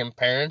these fucking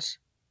parents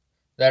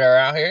that are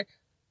out here,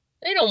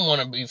 they don't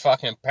want to be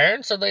fucking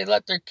parents, so they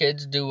let their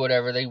kids do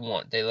whatever they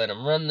want. They let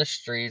them run the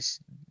streets,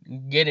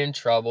 get in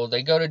trouble,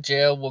 they go to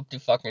jail,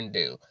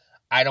 whoop-de-fucking-do.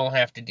 I don't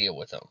have to deal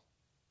with them.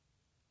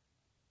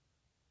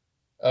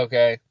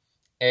 Okay?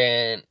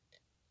 And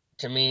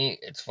to me,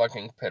 it's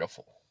fucking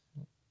pitiful.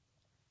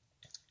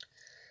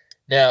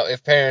 Now,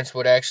 if parents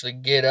would actually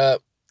get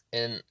up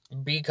and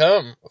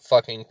become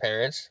fucking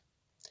parents,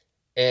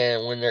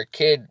 and when their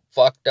kid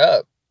fucked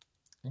up,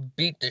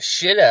 beat the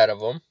shit out of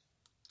them,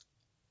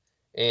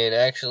 and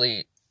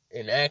actually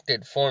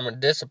enacted form of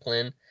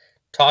discipline,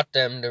 taught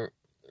them to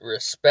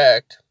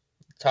respect,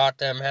 taught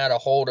them how to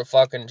hold a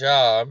fucking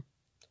job,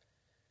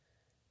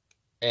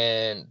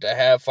 and to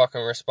have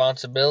fucking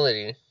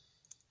responsibility,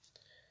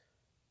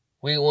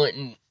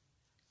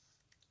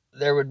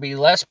 there would be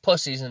less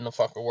pussies in the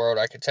fucking world,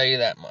 I can tell you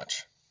that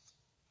much.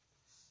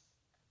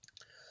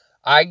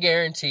 I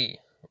guarantee,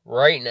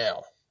 right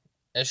now,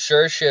 as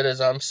sure as shit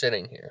as I'm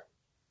sitting here,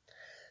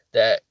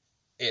 that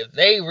if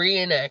they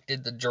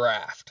reenacted the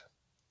draft,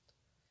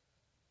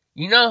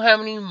 you know how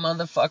many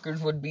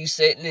motherfuckers would be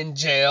sitting in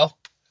jail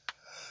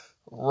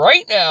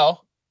right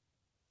now?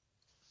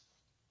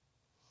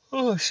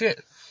 Oh,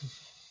 shit.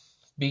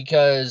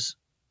 Because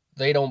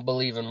they don't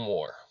believe in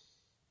war.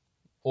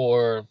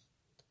 Or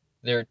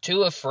they're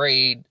too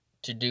afraid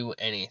to do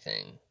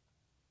anything.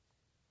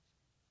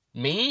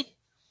 Me?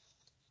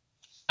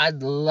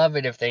 I'd love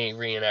it if they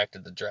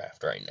reenacted the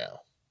draft right now.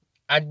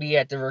 I'd be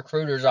at the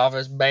recruiter's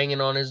office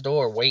banging on his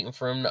door waiting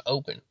for him to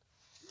open.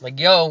 Like,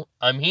 yo,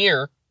 I'm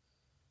here.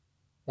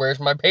 Where's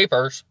my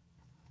papers?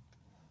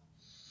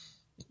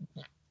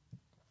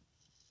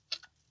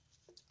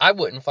 I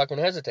wouldn't fucking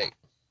hesitate.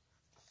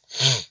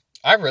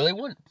 I really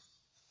wouldn't.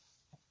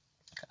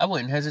 I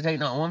wouldn't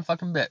hesitate not one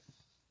fucking bit.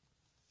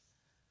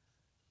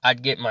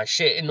 I'd get my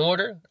shit in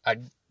order.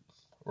 I'd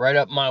write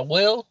up my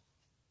will,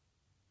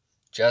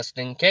 just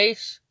in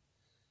case,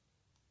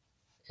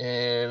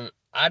 and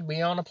I'd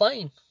be on a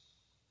plane.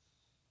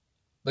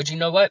 But you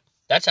know what?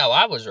 That's how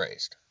I was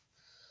raised.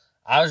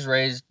 I was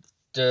raised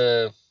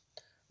to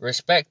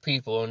respect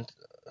people, and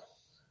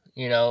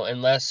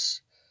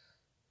unless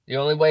the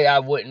only way I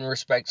wouldn't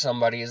respect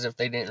somebody is if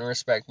they didn't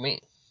respect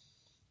me.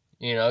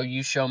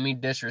 You show me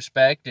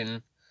disrespect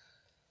and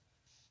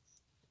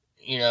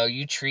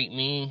you treat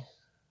me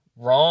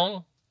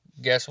wrong,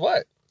 guess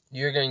what?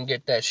 You're going to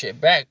get that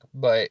shit back,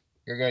 but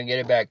you're going to get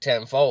it back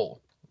tenfold,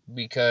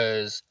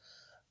 because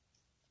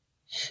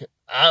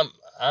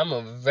I'm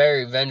a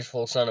very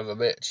vengeful son of a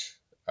bitch.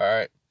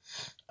 Alright?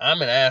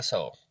 I'm an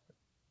asshole.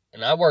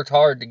 And I worked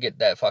hard to get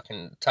that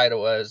fucking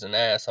title as an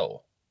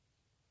asshole.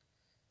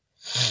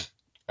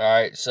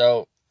 Alright,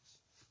 so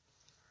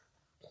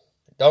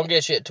don't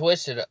get shit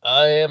twisted.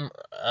 I'm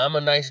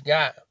a nice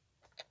guy.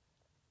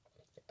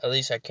 At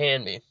least I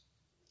can be.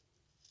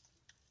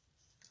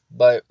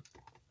 But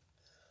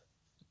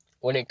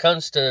when it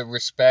comes to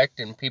respect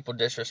and people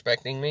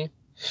disrespecting me,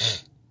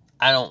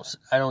 I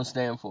don't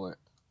stand for it.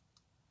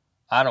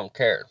 I don't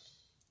care.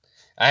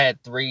 I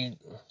had 3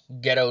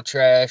 ghetto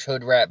trash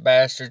hood rat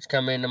bastards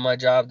come into my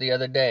job the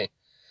other day.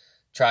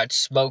 Tried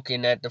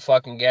smoking at the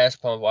fucking gas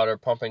pump while they're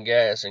pumping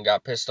gas and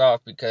got pissed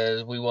off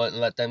because we wouldn't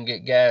let them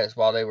get gas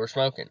while they were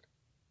smoking.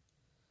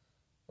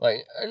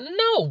 Like,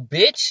 no,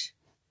 bitch.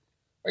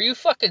 Are you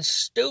fucking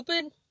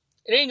stupid?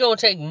 It ain't gonna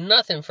take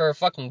nothing for a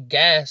fucking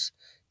gas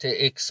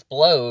to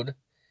explode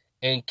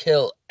and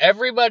kill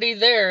everybody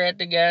there at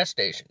the gas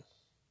station.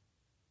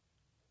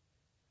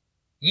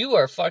 You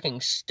are fucking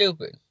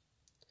stupid.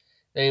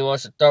 Then he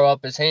wants to throw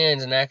up his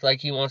hands and act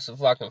like he wants to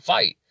fucking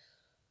fight.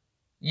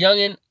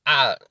 Youngin',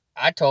 I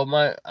told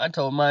my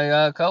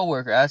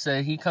coworker, I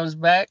said, he comes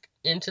back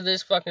into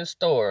this fucking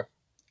store,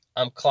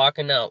 I'm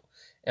clocking out,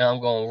 and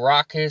I'm gonna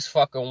rock his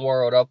fucking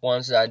world up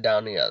one side,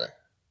 down the other.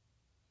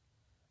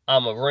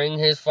 I'm gonna ring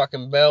his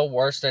fucking bell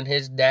worse than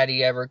his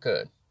daddy ever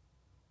could.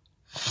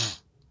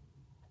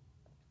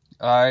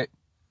 Alright?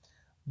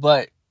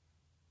 But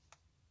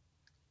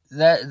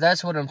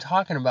that's what I'm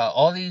talking about.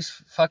 All these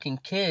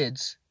fucking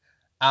kids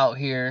out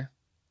here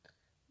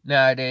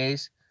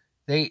nowadays,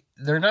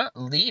 they're not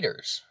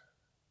leaders.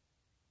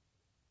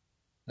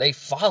 They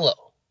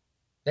follow.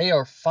 They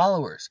are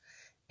followers.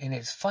 And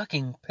it's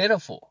fucking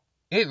pitiful.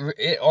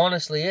 It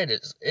honestly it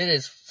is. It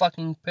is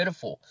fucking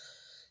pitiful.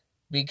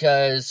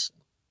 Because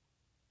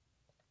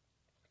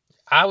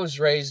I was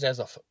raised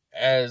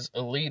as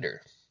a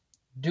leader.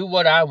 Do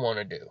what I want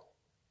to do.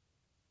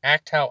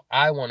 Act how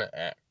I want to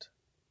act.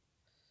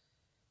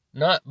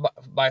 Not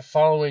by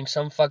following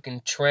some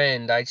fucking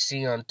trend I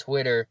see on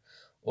Twitter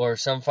or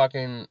some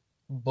fucking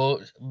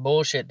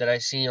bullshit that I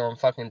see on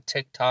fucking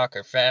TikTok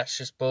or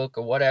Facebook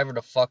or whatever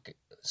the fuck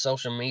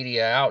social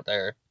media out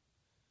there.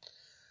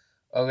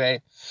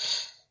 Okay?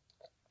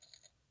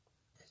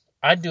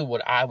 I do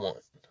what I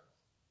want.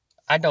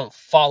 I don't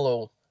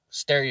follow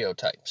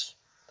stereotypes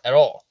at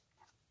all.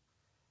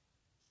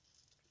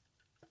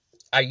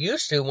 I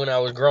used to when I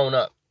was growing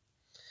up.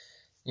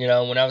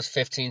 When I was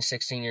 15,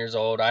 16 years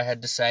old, I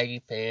had the saggy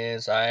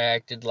pants. I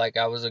acted like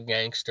I was a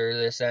gangster,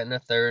 this, that, and the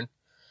third.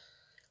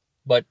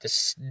 But the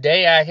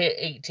day I hit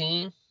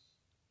 18,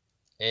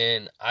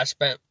 and I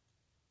spent,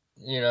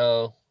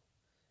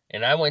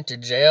 and I went to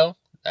jail,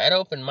 that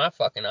opened my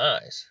fucking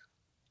eyes.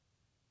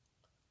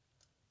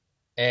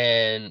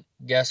 And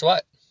guess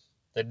what?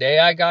 The day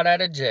I got out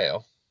of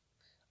jail,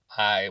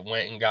 I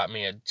went and got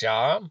me a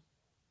job.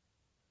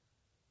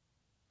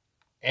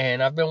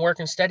 And I've been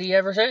working steady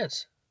ever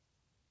since.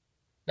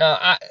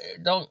 Now,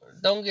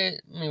 don't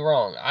get me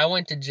wrong. I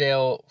went to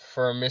jail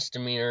for a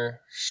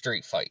misdemeanor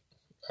street fight.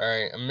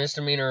 Alright, a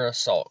misdemeanor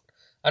assault.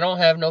 I don't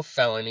have no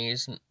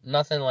felonies,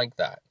 nothing like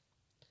that.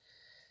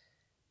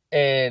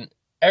 And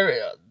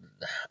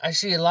I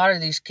see a lot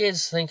of these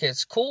kids think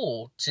it's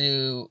cool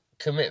to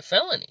commit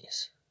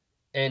felonies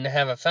and to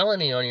have a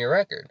felony on your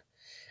record.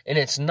 And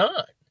it's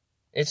not.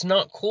 It's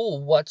not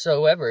cool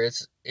whatsoever.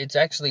 It's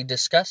actually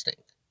disgusting.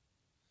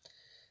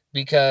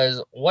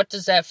 Because what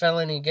does that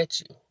felony get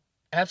you?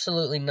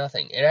 Absolutely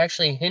nothing. It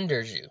actually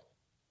hinders you.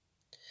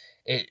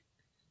 It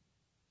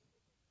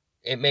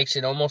makes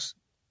it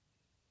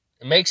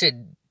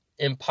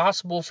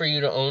impossible for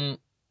you to own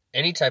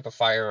any type of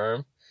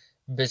firearm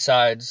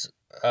besides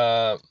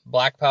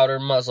black powder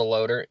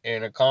muzzleloader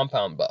and a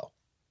compound bow.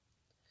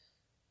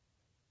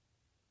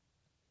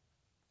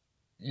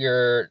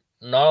 You're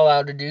not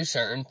allowed to do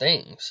certain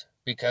things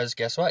because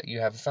guess what?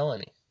 You have a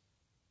felony.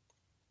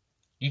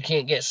 You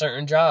can't get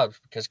certain jobs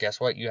because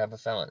guess what? You have a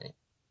felony.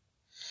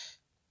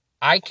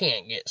 I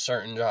can't get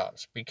certain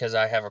jobs because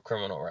I have a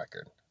criminal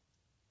record.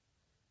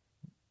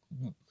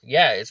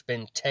 Yeah, it's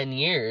been 10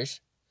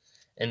 years,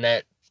 and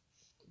that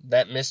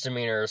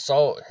misdemeanor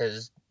assault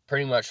has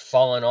pretty much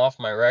fallen off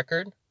my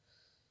record.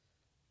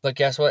 But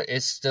guess what?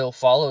 It still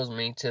follows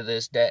me to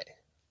this day.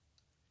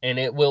 And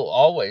it will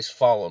always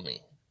follow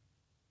me.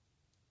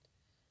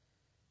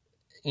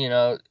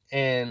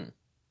 And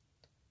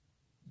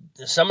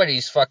some of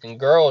these fucking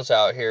girls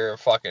out here are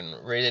fucking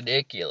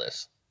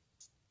ridiculous.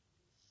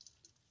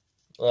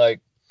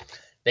 Like,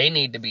 they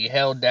need to be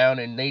held down,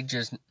 and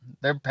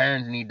their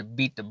parents need to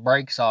beat the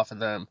brakes off of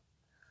them.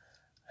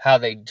 How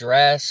they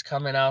dress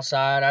coming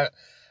outside.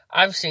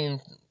 I've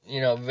seen,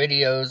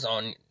 videos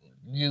on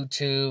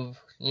YouTube,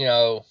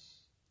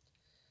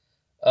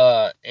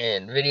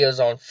 and videos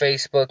on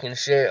Facebook and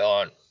shit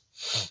on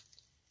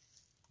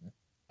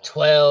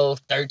 12,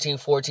 13,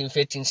 14,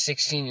 15,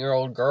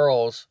 16-year-old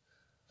girls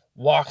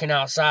walking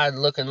outside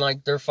looking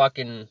like they're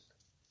fucking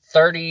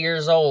 30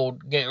 years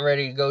old, getting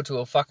ready to go to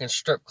a fucking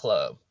strip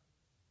club.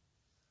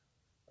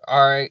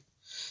 Alright?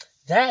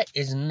 That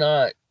is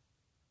not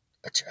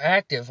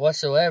attractive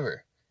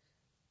whatsoever.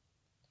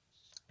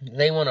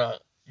 They want to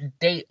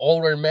date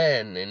older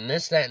men and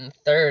this, that, and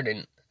third,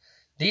 and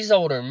these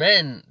older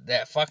men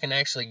that fucking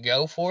actually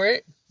go for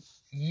it,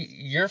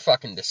 you're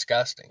fucking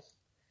disgusting.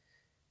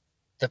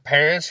 The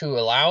parents who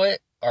allow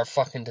it are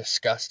fucking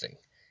disgusting.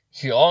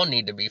 You all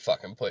need to be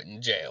fucking put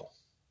in jail.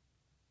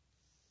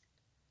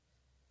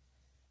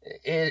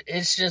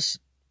 It's just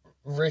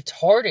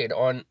retarded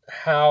on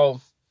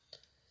how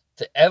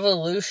the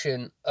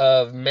evolution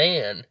of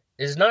man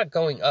is not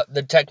going up.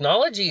 The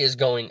technology is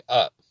going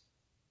up.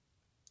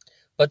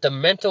 But the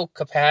mental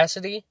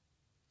capacity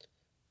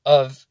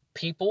of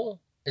people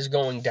is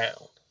going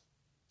down.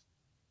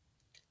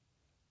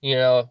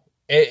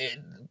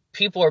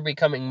 People are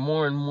becoming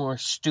more and more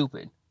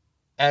stupid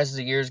as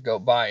the years go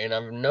by. And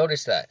I've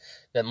noticed that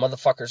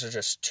motherfuckers are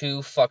just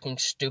too fucking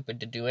stupid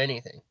to do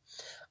anything.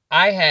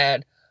 I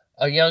had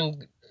a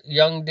young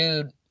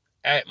dude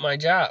at my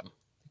job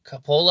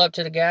pull up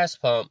to the gas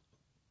pump,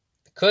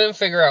 couldn't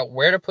figure out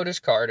where to put his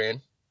card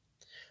in,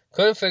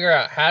 couldn't figure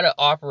out how to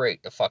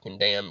operate the fucking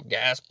damn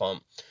gas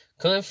pump,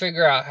 couldn't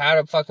figure out how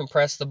to fucking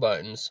press the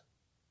buttons.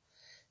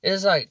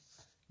 It's like,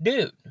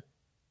 dude,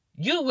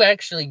 you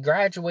actually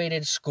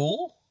graduated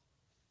school?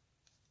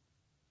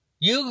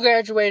 You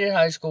graduated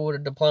high school with a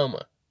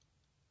diploma.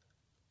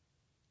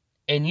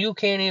 And you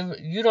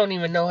don't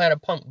even know how to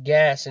pump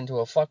gas into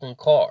a fucking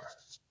car.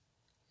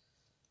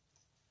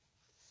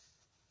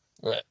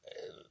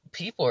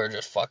 People are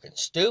just fucking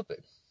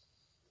stupid.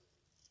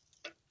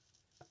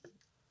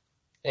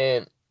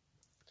 And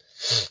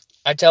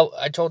I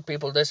told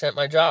people this at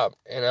my job,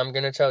 and I'm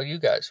going to tell you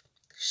guys.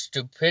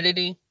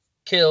 Stupidity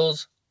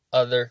kills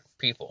other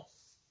people.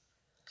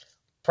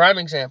 Prime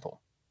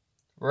example,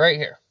 right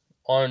here,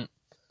 on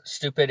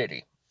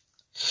stupidity.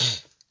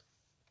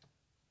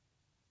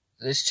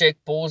 This chick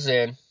pulls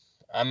in.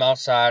 I'm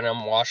outside.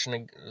 I'm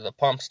washing the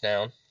pumps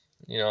down.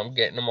 I'm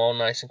getting them all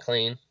nice and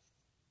clean.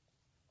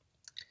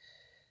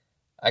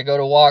 I go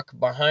to walk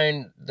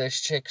behind this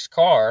chick's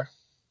car,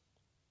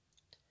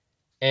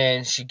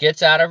 and she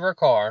gets out of her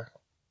car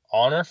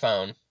on her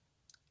phone,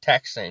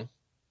 texting,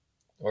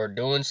 or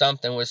doing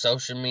something with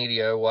social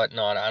media or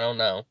whatnot, I don't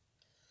know,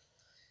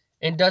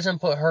 and doesn't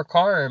put her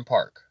car in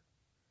park.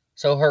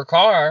 So her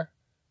car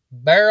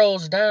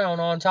barrels down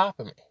on top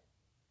of me.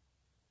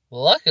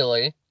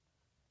 Luckily,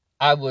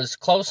 I was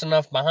close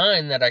enough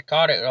behind that I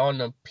caught it on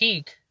the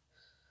peak.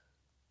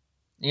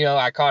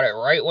 I caught it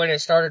right when it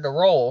started to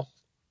roll,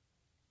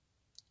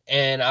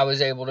 and I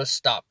was able to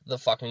stop the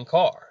fucking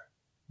car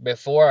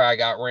before I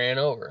got ran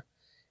over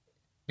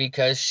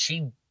because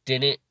she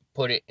didn't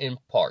put it in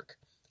park.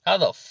 How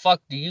the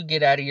fuck do you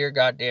get out of your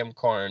goddamn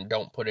car and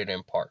don't put it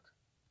in park?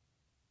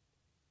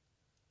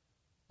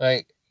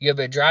 Like, you've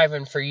been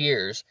driving for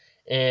years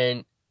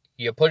and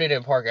you put it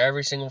in park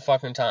every single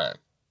fucking time.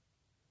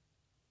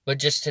 But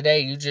just today,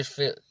 you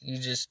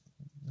just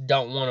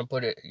don't want to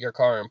put your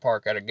car in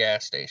park at a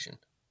gas station.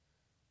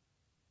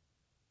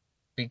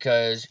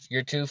 Because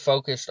you're too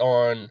focused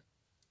on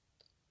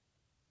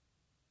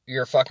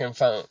your fucking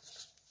phone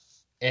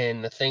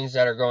and the things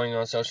that are going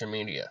on social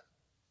media.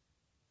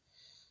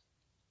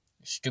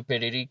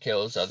 Stupidity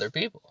kills other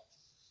people.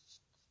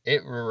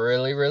 It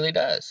really, really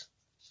does.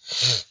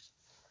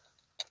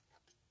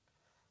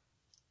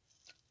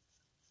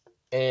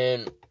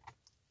 And,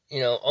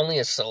 only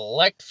a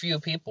select few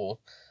people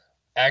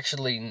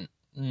actually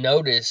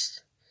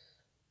notice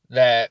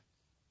that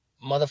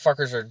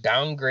motherfuckers are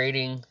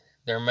downgrading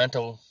their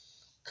mental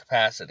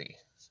capacity.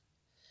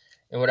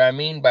 And what I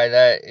mean by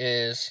that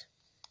is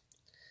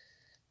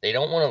they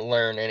don't want to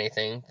learn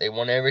anything. They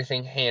want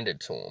everything handed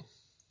to them.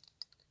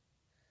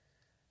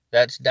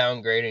 That's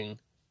downgrading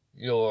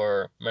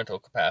your mental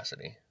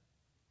capacity.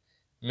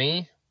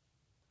 Me,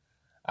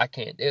 I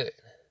can't do it.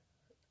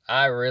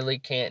 I really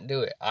can't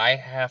do it. I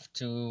have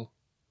to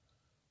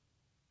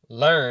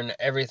learn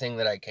everything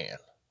that I can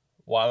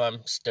while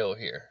I'm still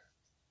here.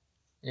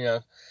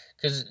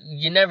 Because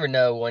you never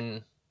know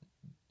when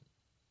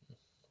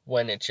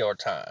it's your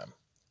time.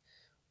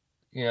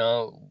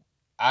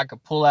 I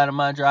could pull out of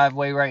my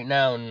driveway right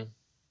now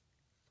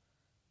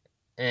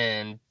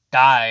and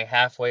die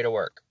halfway to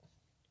work.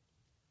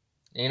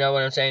 You know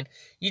what I'm saying?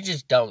 You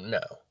just don't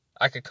know.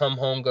 I could come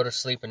home, go to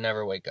sleep, and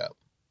never wake up.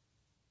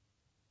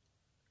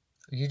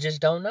 You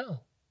just don't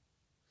know.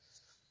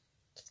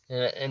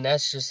 And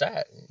that's just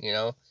that,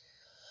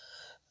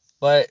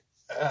 But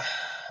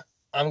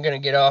I'm going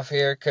to get off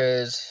here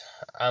because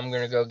I'm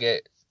going to go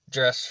get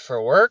dressed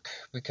for work,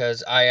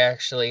 because I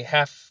actually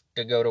have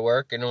to go to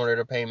work in order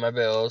to pay my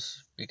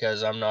bills,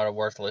 because I'm not a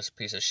worthless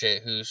piece of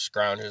shit who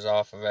scrounges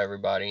off of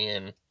everybody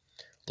and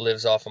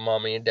lives off of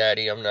mommy and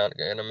daddy. I'm not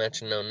going to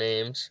mention no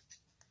names,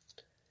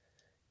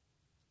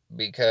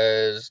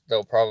 because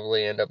they'll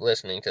probably end up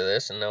listening to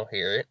this and they'll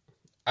hear it.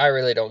 I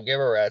really don't give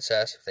a rat's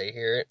ass if they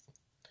hear it,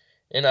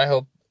 and I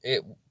hope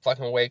it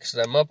fucking wakes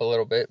them up a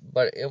little bit,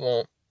 but it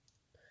won't.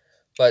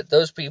 But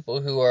those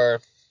people who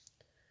are,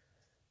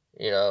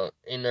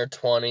 in their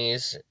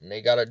 20s, and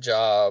they got a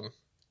job,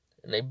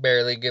 and they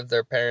barely give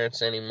their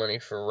parents any money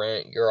for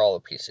rent, you're all a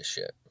piece of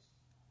shit.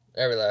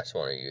 Every last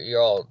one of you.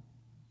 You're all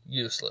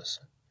useless.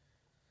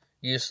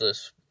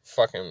 Useless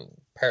fucking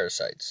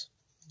parasites.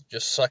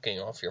 Just sucking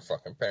off your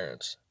fucking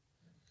parents.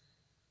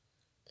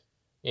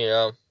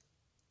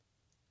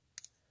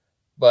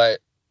 But,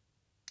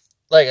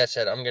 like I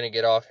said, I'm going to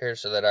get off here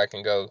so that I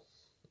can go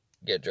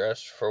get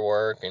dressed for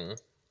work and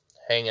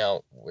hang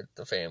out with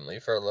the family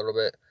for a little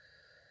bit.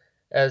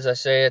 As I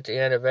say at the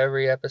end of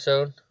every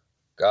episode,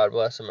 God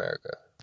bless America.